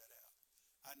 Scratch that out.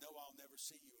 I know I'll never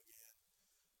see you again.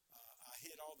 I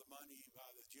hid all the money by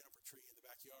the juniper tree in the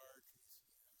backyard.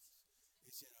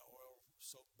 It's in an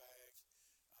oil-soaked bag.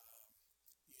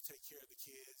 You take care of the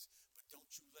kids, but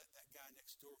don't you let that guy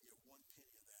next door get 1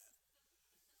 penny of that.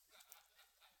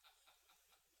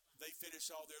 They finish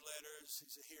all their letters. He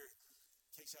said, here,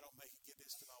 in case I don't make it, give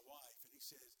this to my wife. And he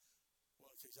says,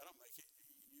 well, in case I don't make it,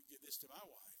 you give this to my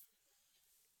wife.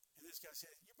 And this guy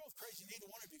said, you're both crazy. Neither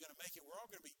one of you are going to make it. We're all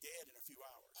going to be dead in a few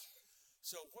hours.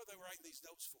 So what are they writing these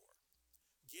notes for?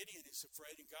 Gideon is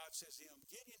afraid, and God says to him,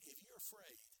 Gideon, if you're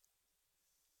afraid,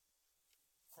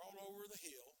 crawl over the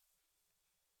hill,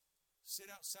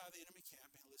 sit outside the enemy camp,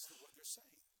 and listen to what they're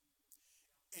saying.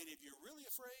 And if you're really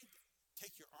afraid,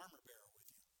 take your armor bearer with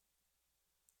you.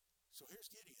 So here's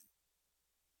Gideon,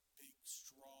 big,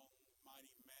 strong,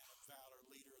 mighty man of valor,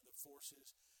 leader of the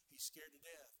forces. He's scared to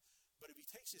death. But if he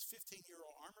takes his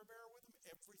 15-year-old armor bearer with him,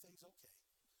 everything's okay.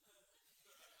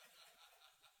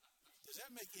 Does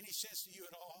that make any sense to you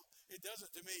at all? It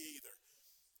doesn't to me either.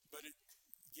 But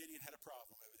Gideon had a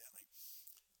problem, evidently.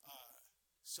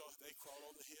 So they crawl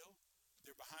over the hill.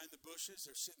 They're behind the bushes.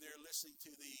 They're sitting there listening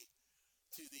to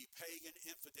the pagan,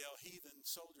 infidel, heathen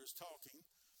soldiers talking.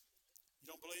 You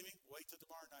don't believe me? Wait till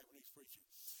tomorrow night when he's preaching.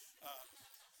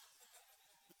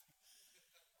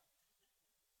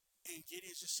 And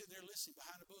Gideon's just sitting there listening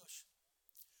behind a bush.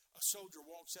 A soldier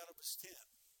walks out of his tent.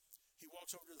 He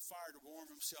walks over to the fire to warm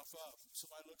himself up.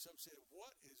 Somebody looks up and says,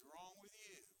 what is wrong with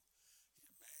you? He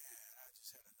said, man, I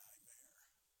just had a nightmare.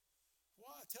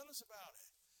 What? Tell us about it.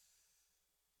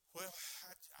 Well,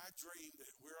 I dreamed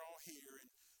that we're all here and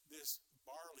this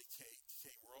barley cake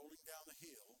came rolling down the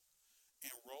hill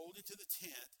and rolled into the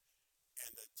tent, and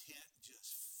the tent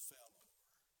just fell over.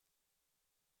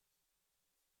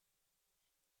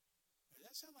 Does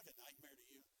that sound like a nightmare to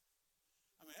you?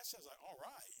 I mean, that sounds like, all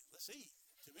right, let's eat,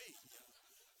 to me. You know?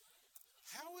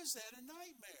 How is that a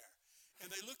nightmare? And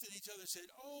they looked at each other and said,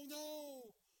 oh no,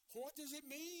 what does it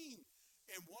mean?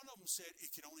 And one of them said,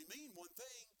 it can only mean one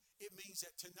thing. It means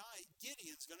that tonight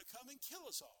Gideon's going to come and kill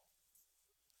us all.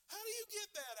 How do you get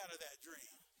that out of that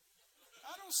dream?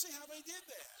 I don't see how they did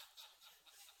that.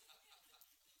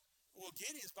 Well,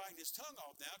 Gideon's biting his tongue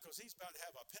off now because he's about to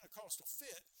have a Pentecostal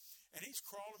fit, and he's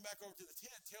crawling back over to the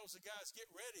tent, tells the guys, get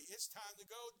ready, it's time to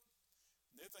go.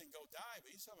 They're thinking go die,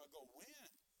 but he's talking about go win.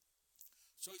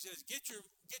 So he says, get your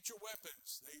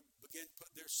weapons. They begin to put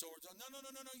their swords on. No,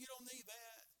 you don't need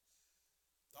that.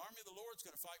 The army of the Lord's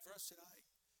going to fight for us tonight.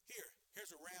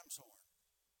 Here's a ram's horn.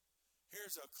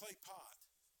 Here's a clay pot.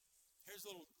 Here's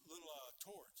a little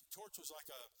torch. A torch was like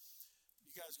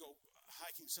you guys go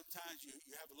hiking sometimes,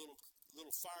 you have a little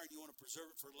fire and you want to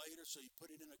preserve it for later, so you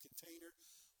put it in a container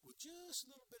with just a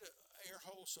little bit of air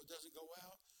hole so it doesn't go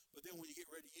out. But then when you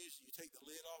get ready to use it, you take the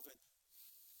lid off and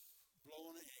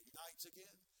blow on it and it ignites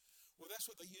again. Well, that's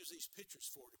what they use these pitchers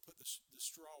for, to put the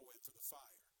straw in for the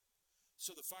fire.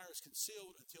 So the fire is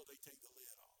concealed until they take the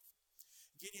lid off.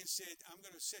 Gideon said, I'm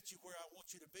going to set you where I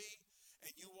want you to be, and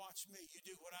you watch me. You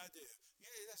do what I do. Yeah,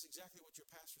 that's exactly what your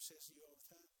pastor says to you all the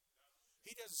time.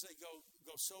 He doesn't say, go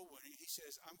soul winning. He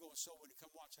says, I'm going soul winning. Come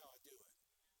watch how I do it.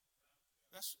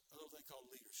 That's a little thing called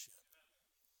leadership.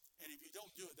 And if you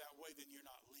don't do it that way, then you're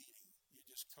not leading. You're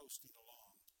just coasting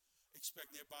along,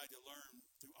 expecting everybody to learn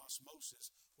through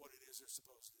osmosis what it is they're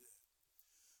supposed to do.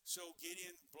 So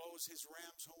Gideon blows his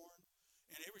ram's horn,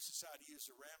 and every society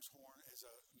used the ram's horn as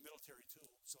a military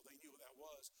tool, so they knew what that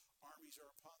was. Armies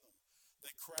are upon them.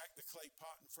 They cracked the clay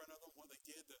pot in front of them. When they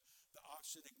did, the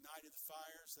oxygen ignited the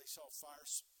fires. They saw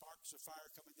sparks of fire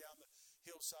coming down the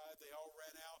hillside. They all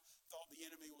ran out, thought the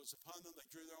enemy was upon them. They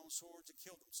drew their own swords and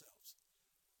killed themselves.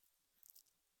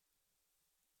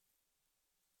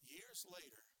 Years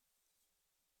later,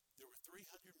 there were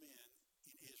 300 men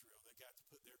in Israel that got to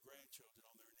put their grandchildren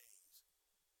on their knees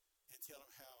and tell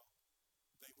them how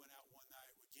they went out one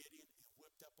night with Gideon and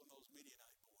whipped up on those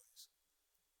Midianite boys.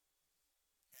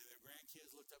 And their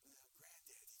grandkids looked up and said,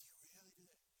 "Granddad, did you really do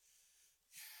that?"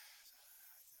 "Yes,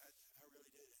 I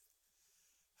really did it.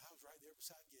 I was right there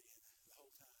beside Gideon the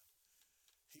whole time.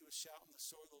 He was shouting the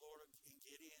sword of the Lord in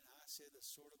Gideon. I said the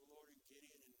sword of the Lord in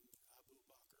Gideon and Abu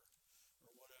Bakr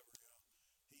or whatever.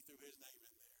 He threw his name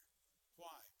in there.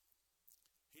 Why?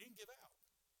 He didn't give out.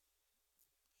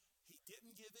 He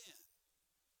didn't give in.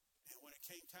 And when it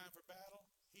came time for battle,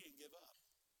 he didn't give up.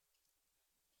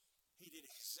 He did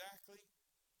exactly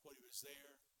what he was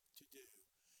there to do.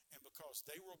 And because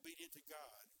they were obedient to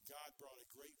God, God brought a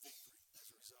great victory as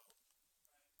a result.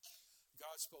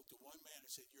 God spoke to one man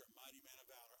and said, "You're a mighty man of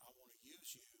valor. I want to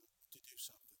use you to do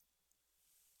something."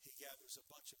 He gathers a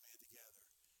bunch of men together,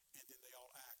 and then they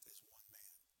all act as one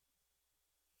man.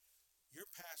 Your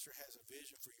pastor has a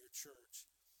vision for your church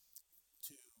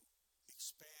to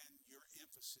expand your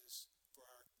emphasis for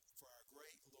our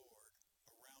great Lord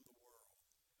around the world.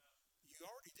 You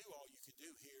already do all you can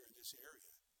do here in this area,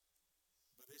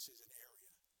 but this is an area,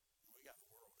 and we got the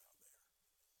world out there.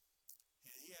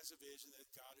 And he has a vision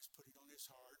that God is putting on his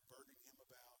heart, burdening him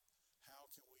about how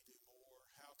can we do more,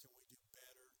 how can we do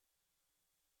better.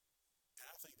 And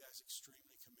I think that's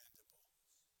extremely commendable.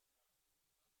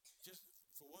 Just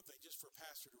for one thing, just for a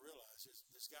pastor to realize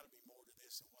there's got to be more to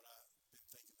this than what I've been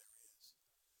thinking there is.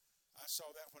 I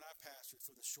saw that when I pastored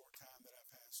for the short time that I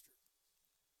pastored.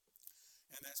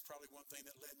 And that's probably one thing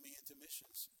that led me into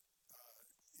missions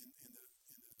in the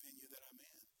venue that I'm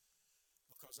in.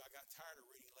 Because I got tired of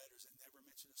reading letters that never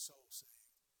mentioned a soul saved,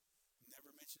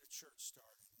 never mentioned a church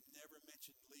started, never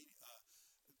mentioned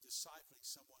discipling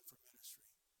someone for ministry.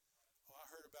 Oh, I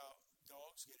heard about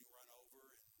dogs getting run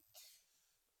over and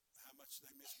how much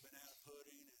they miss banana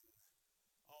pudding and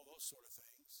all those sort of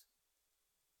things.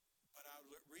 But I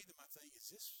read them, I think,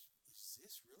 is this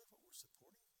really what we're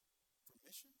supporting for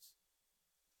missions?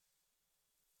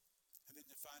 And then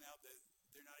to find out that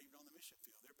they're not even on the mission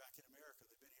field. They're back in America.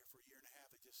 They've been here for a year and a half.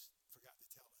 They just forgot to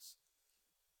tell us.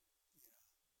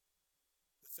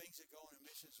 The things that go into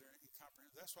missions are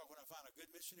incomprehensible. That's why when I find a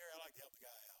good missionary, I like to help the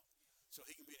guy out so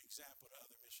he can be an example to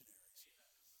other missionaries.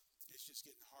 It's just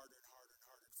getting harder and harder and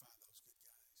harder to find those good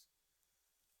guys.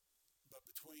 But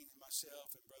between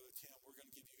myself and Brother Tim, we're going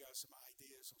to give you guys some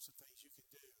ideas on some things you can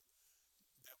do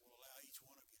that will allow each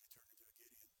one of you to turn into a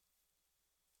Gideon.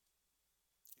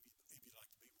 If you'd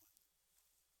like to be one.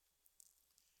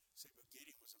 Say, but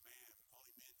Gideon was a man.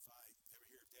 Only men fight. Ever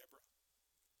hear of Deborah?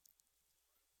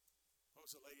 What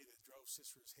was the lady that drove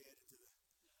Sisera's head into the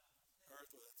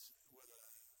earth with a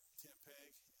tent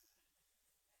peg?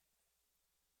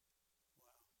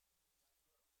 Wow.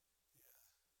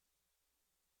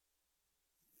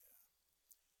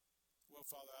 Yeah. Well,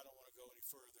 Father, I don't want to go any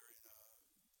further in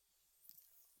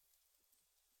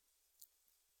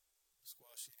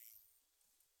squash anything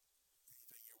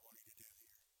you're wanting to do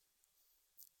here.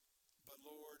 But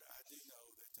Lord, I do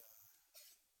know that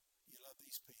you love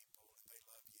these people and they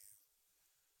love you.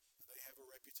 And they have a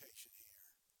reputation here.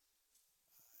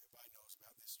 Everybody knows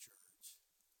about this church,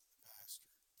 the pastor.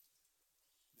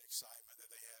 The excitement that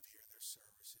they have here in their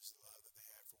service is the love that they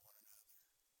have for one another.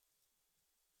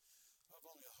 If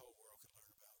only the whole world could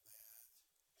learn about that.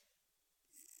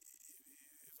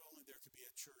 If only there could be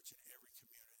a church in every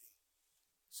community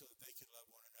so that they could love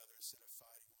one another instead of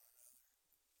fighting one another.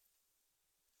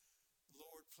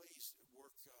 Lord, please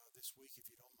work this week, if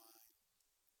you don't mind,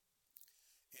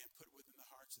 and put within the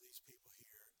hearts of these people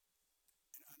here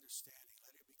an understanding.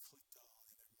 Let it be clicked on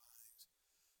in their minds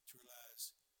to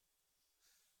realize,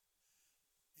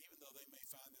 even though they may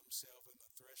find themselves on the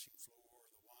threshing floor or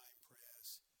the wine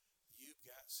press, you've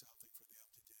got something for them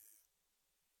to do.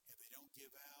 If they don't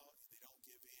give out, if they don't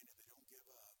give in, if they don't give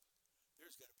up,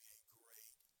 there's going to be a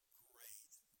great, great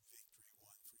victory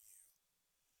won for you.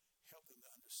 Help them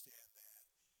to understand that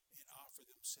and offer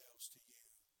themselves to you.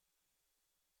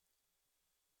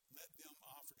 Let them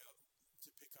offer to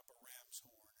pick up a ram's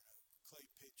horn and a clay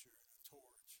pitcher and a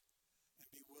torch and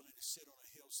be willing to sit on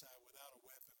a hillside without a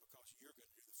weapon because you're going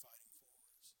to do the fighting for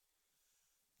us.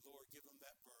 Lord, give them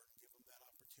that burden, give them that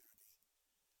opportunity.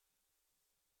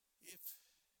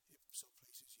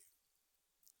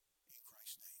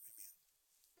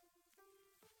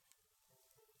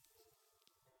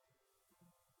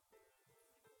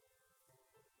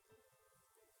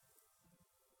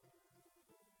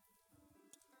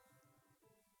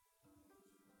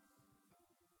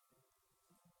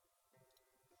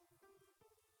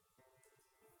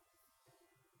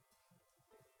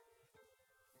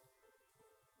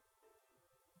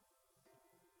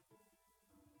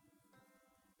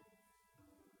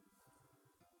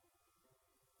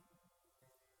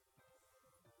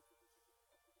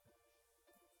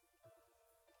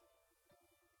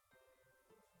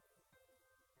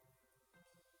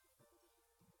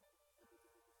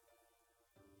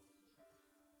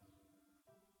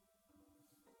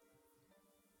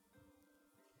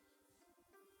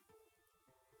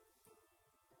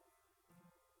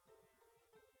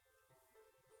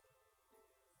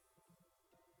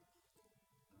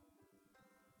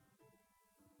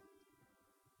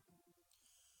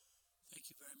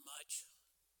 you very much.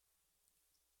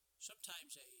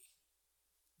 Sometimes a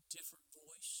different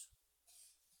voice,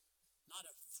 not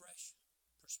a fresh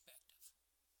perspective,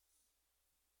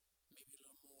 maybe a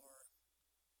little more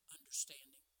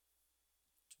understanding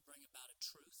to bring about a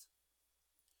truth.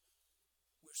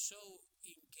 We're so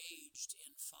engaged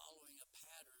in following a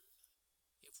pattern,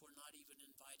 if we're not even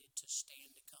invited to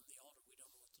stand to come to the altar, we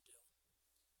don't know what to do.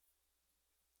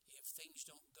 If things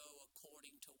don't go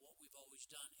according to what we've always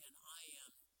done, and I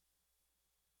am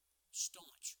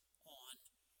staunch on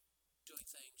doing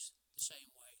things the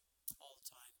same way all the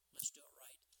time. Let's do it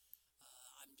right.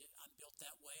 I'm built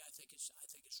that way. I think it's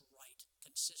right.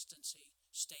 Consistency,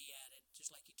 stay at it,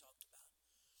 just like you talked about.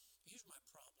 Here's my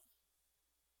problem.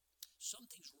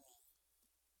 Something's wrong.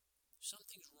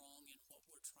 Something's wrong in what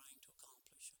we're trying to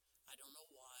accomplish. I don't know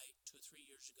why. 2 or 3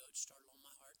 years ago, it started on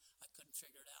my heart. I couldn't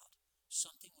figure it out.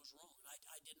 Something was wrong, and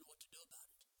I didn't know what to do about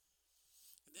it.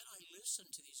 And then I listened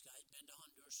to these guys, been to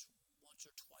Honduras once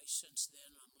or twice since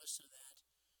then. I'm listening to that.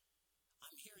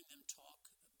 I'm hearing them talk,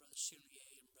 Brother Soulier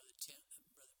and Brother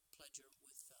Pledger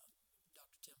with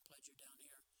Dr. Tim Pledger down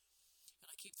here. And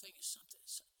I keep thinking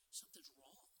something's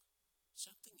wrong.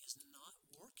 Something is not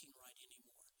working right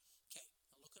anymore. Okay,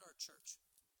 now look at our church.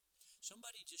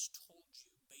 Somebody just told you,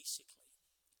 basically,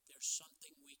 there's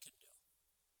something we can do.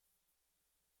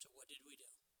 So what did we do?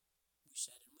 We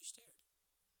sat and we stared.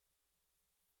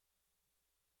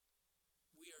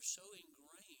 We are so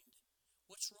ingrained.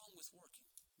 What's wrong with working?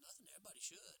 Nothing. Everybody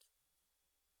should.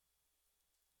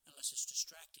 Unless it's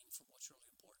distracting from what's really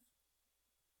important.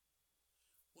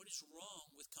 What is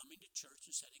wrong with coming to church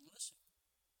and sitting and listening?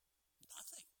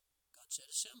 Nothing. God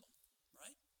said assemble,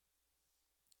 right?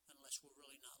 Unless we're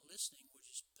really not listening, we're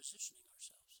just positioning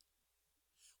ourselves.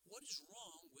 What is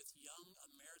wrong with young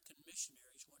American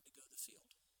missionaries wanting to go to the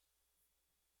field?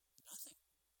 Nothing.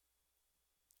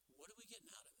 What are we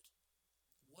getting out of it?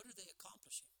 What are they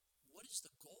accomplishing? What is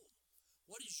the goal?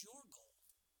 What is your goal?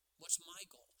 What's my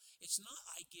goal? It's not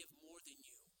I give more than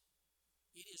you.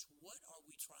 It is what are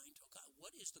we trying to accomplish?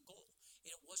 What is the goal?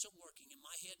 And it wasn't working. In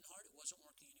my head and heart, it wasn't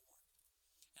working anymore.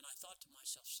 And I thought to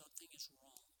myself, something is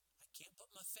wrong. I can't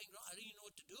put my finger on it. I don't even know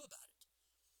what to do about it.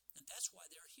 And that's why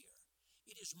they're here.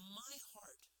 It is my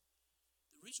heart.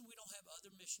 The reason we don't have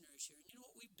other missionaries here, and you know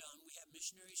what we've done? We have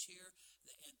missionaries here,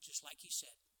 and just like he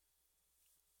said,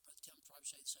 Brother Tim probably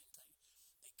say the same thing.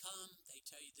 They come, they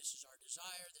tell you this is our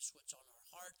desire, this is what's on our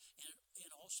heart, and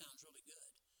it all sounds really good.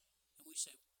 And we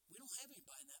say, we don't have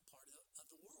anybody in that part of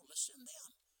the world. Let's send them.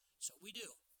 So we do.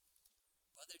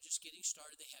 But they're just getting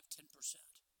started. They have 10%.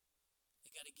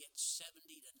 They got to get 70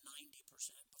 to 90%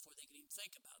 before they can even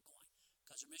think about going,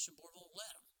 because their mission board won't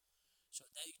let them. So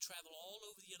they travel all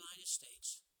over the United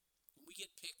States, and we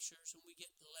get pictures, and we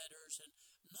get letters, and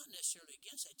I'm not necessarily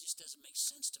against that. It just doesn't make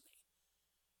sense to me.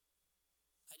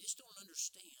 I just don't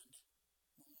understand.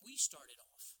 When we started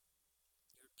off,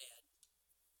 you're dead.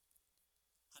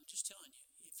 I'm just telling you,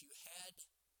 if you had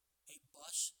a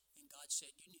bus and God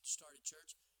said you need to start a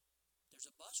church, there's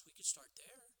a bus, we could start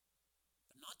there.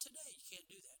 But not today. You can't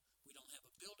do that. We don't have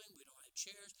a building. We don't have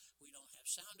chairs. We don't have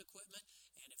sound equipment.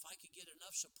 And if I could get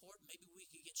enough support, maybe we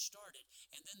could get started.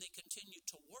 And then they continue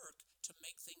to work to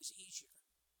make things easier.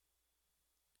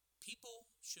 People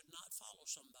should not follow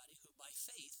somebody who by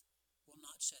faith will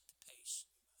not set the pace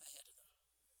ahead of them.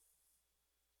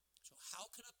 So how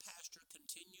can a pastor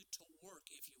continue to work,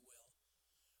 if you will,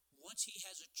 once he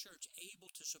has a church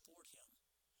able to support him?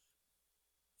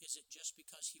 Is it just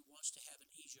because he wants to have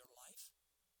an easier life?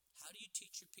 How do you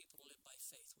teach your people to live by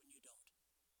faith when you don't?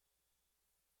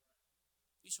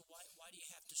 You say, why do you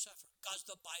have to suffer? Because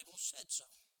the Bible said so.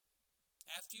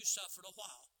 After you suffered a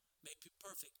while, make you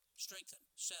perfect, strengthen,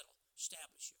 settle,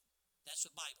 establish you. That's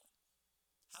the Bible.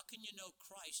 How can you know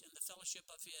Christ in the fellowship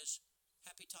of his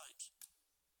happy times?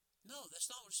 No,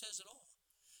 that's not what it says at all.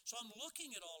 So I'm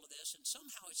looking at all of this, and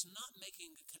somehow it's not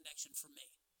making a connection for me.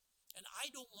 And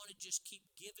I don't want to just keep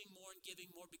giving more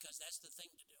because that's the thing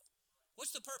to do.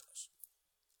 What's the purpose?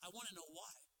 I want to know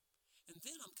why. And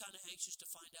then I'm kind of anxious to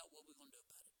find out what we're going to do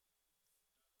about it.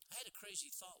 I had a crazy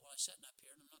thought while I was sitting up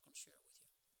here, and I'm not going to share it with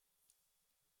you.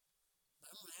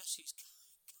 But I'm going to ask these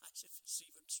guys if it's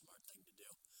even a smart thing to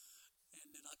do.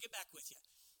 And then I'll get back with you.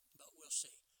 But we'll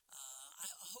see.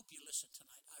 I hope you listen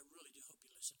tonight. I really do hope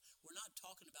you listen. We're not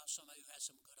talking about somebody who has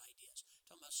some good ideas.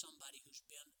 We're talking about somebody who's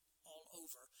been all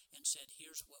over and said,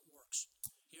 here's what works.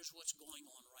 Here's what's going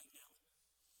on right now.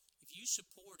 If you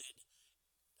supported,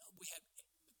 we have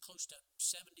close to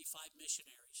 75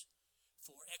 missionaries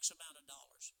for X amount of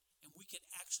dollars, and we could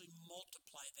actually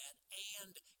multiply that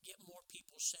and get more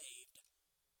people saved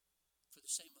for the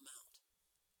same amount.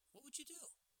 What would you do?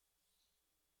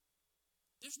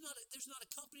 There's not a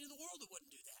company in the world that wouldn't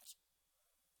do that.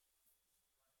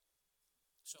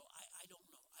 So I don't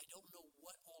know. I don't know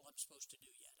what all I'm supposed to do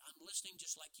yet. I'm listening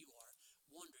just like you are,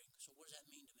 wondering, so what does that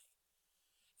mean to me?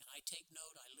 And I take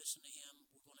note, I listen to him.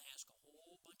 We're going to ask a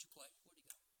whole bunch of questions. Where'd he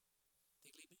go?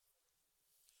 Did he leave me?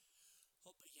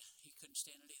 Hope he couldn't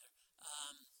stand it either.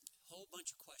 Whole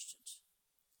bunch of questions.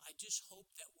 I just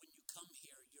hope that when you come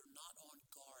here, you're not on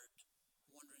guard,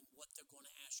 wondering what they're going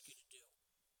to ask you to do.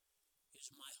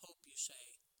 It's my hope you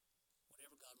say,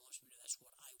 whatever God wants me to do, that's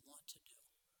what I want to do.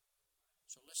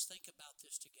 So let's think about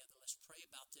this together. Let's pray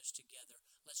about this together.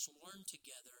 Let's learn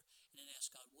together and then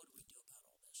ask God, what do we do about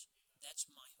all this? That's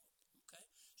my hope, okay?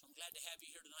 So I'm glad to have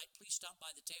you here tonight. Please stop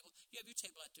by the table. You have your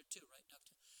table out there too, right,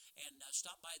 Doctor? And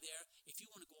stop by there. If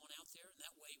you want to go on out there, and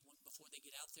that way, before they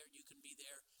get out there, you can be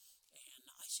there. And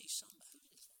I see somebody.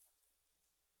 Who is that?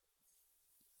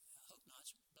 I hope not.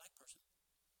 It's a black person.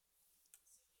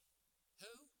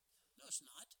 Who? No, it's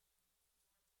not.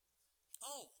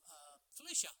 Oh,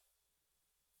 Felicia.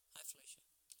 Hi, Felicia.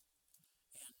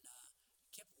 And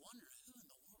kept wondering who in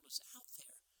the world is out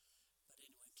there. But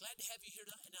anyway, glad to have you here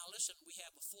tonight. Now, listen, we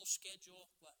have a full schedule.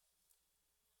 What?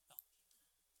 Oh.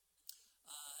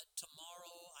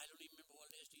 Tomorrow, I don't even remember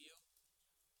what it is. Do you?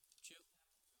 You?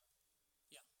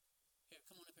 Yeah. Here,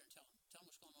 come on up here and tell them. Tell them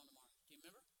what's going on tomorrow. Do you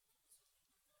remember?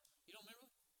 You don't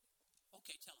remember?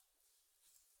 Okay, tell them.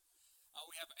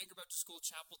 We have Anchor Baptist School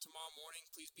Chapel tomorrow morning.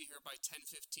 Please be here by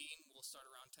 10:15. We'll start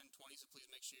around 10:20, so please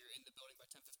make sure you're in the building by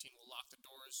 10:15. We'll lock the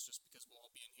doors just because we'll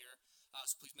all be in here.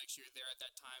 So please make sure you're there at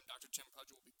that time. Dr. Jim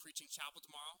Pudge will be preaching chapel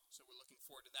tomorrow, so we're looking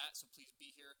forward to that. So please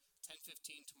be here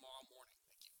 10:15 tomorrow morning.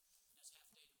 Thank you. That's half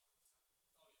day tomorrow.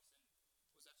 Oh, yes.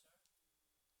 And was that, sir?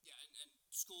 Yeah, and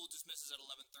school dismisses at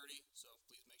 11:30, so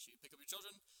please make sure you pick up your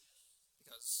children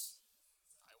because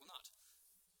I will not.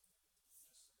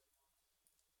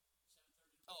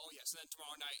 Oh, yes, and then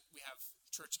tomorrow night we have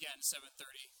church again,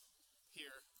 7:30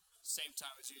 here, same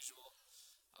time as usual.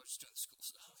 I was just doing the school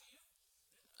stuff.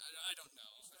 I don't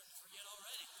know. Forget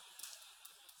already.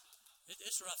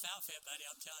 It's a rough outfit, buddy,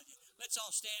 I'm telling you. Let's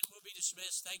all stand. We'll be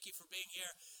dismissed. Thank you for being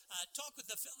here. Talk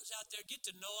with the fellas out there. Get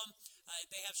to know them.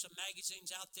 They have some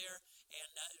magazines out there,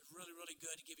 and it's really, really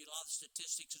good to give you a lot of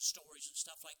statistics and stories and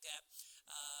stuff like that.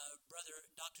 Brother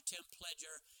Dr. Tim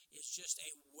Pledger is just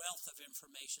a wealth of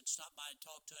information. Stop by and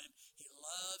talk to him. He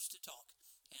loves to talk.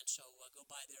 And so go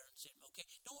by there and say, okay,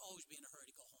 don't always be in a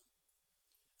hurry to go home.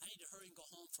 I need to hurry and go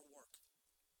home for work.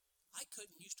 I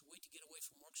couldn't used to wait to get away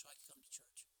from work so I could come to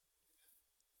church.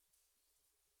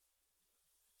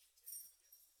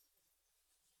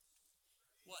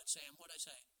 What, Sam? What'd I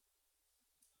say?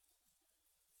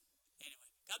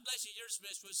 Anyway, God bless you. You're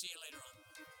dismissed. We'll see you later on.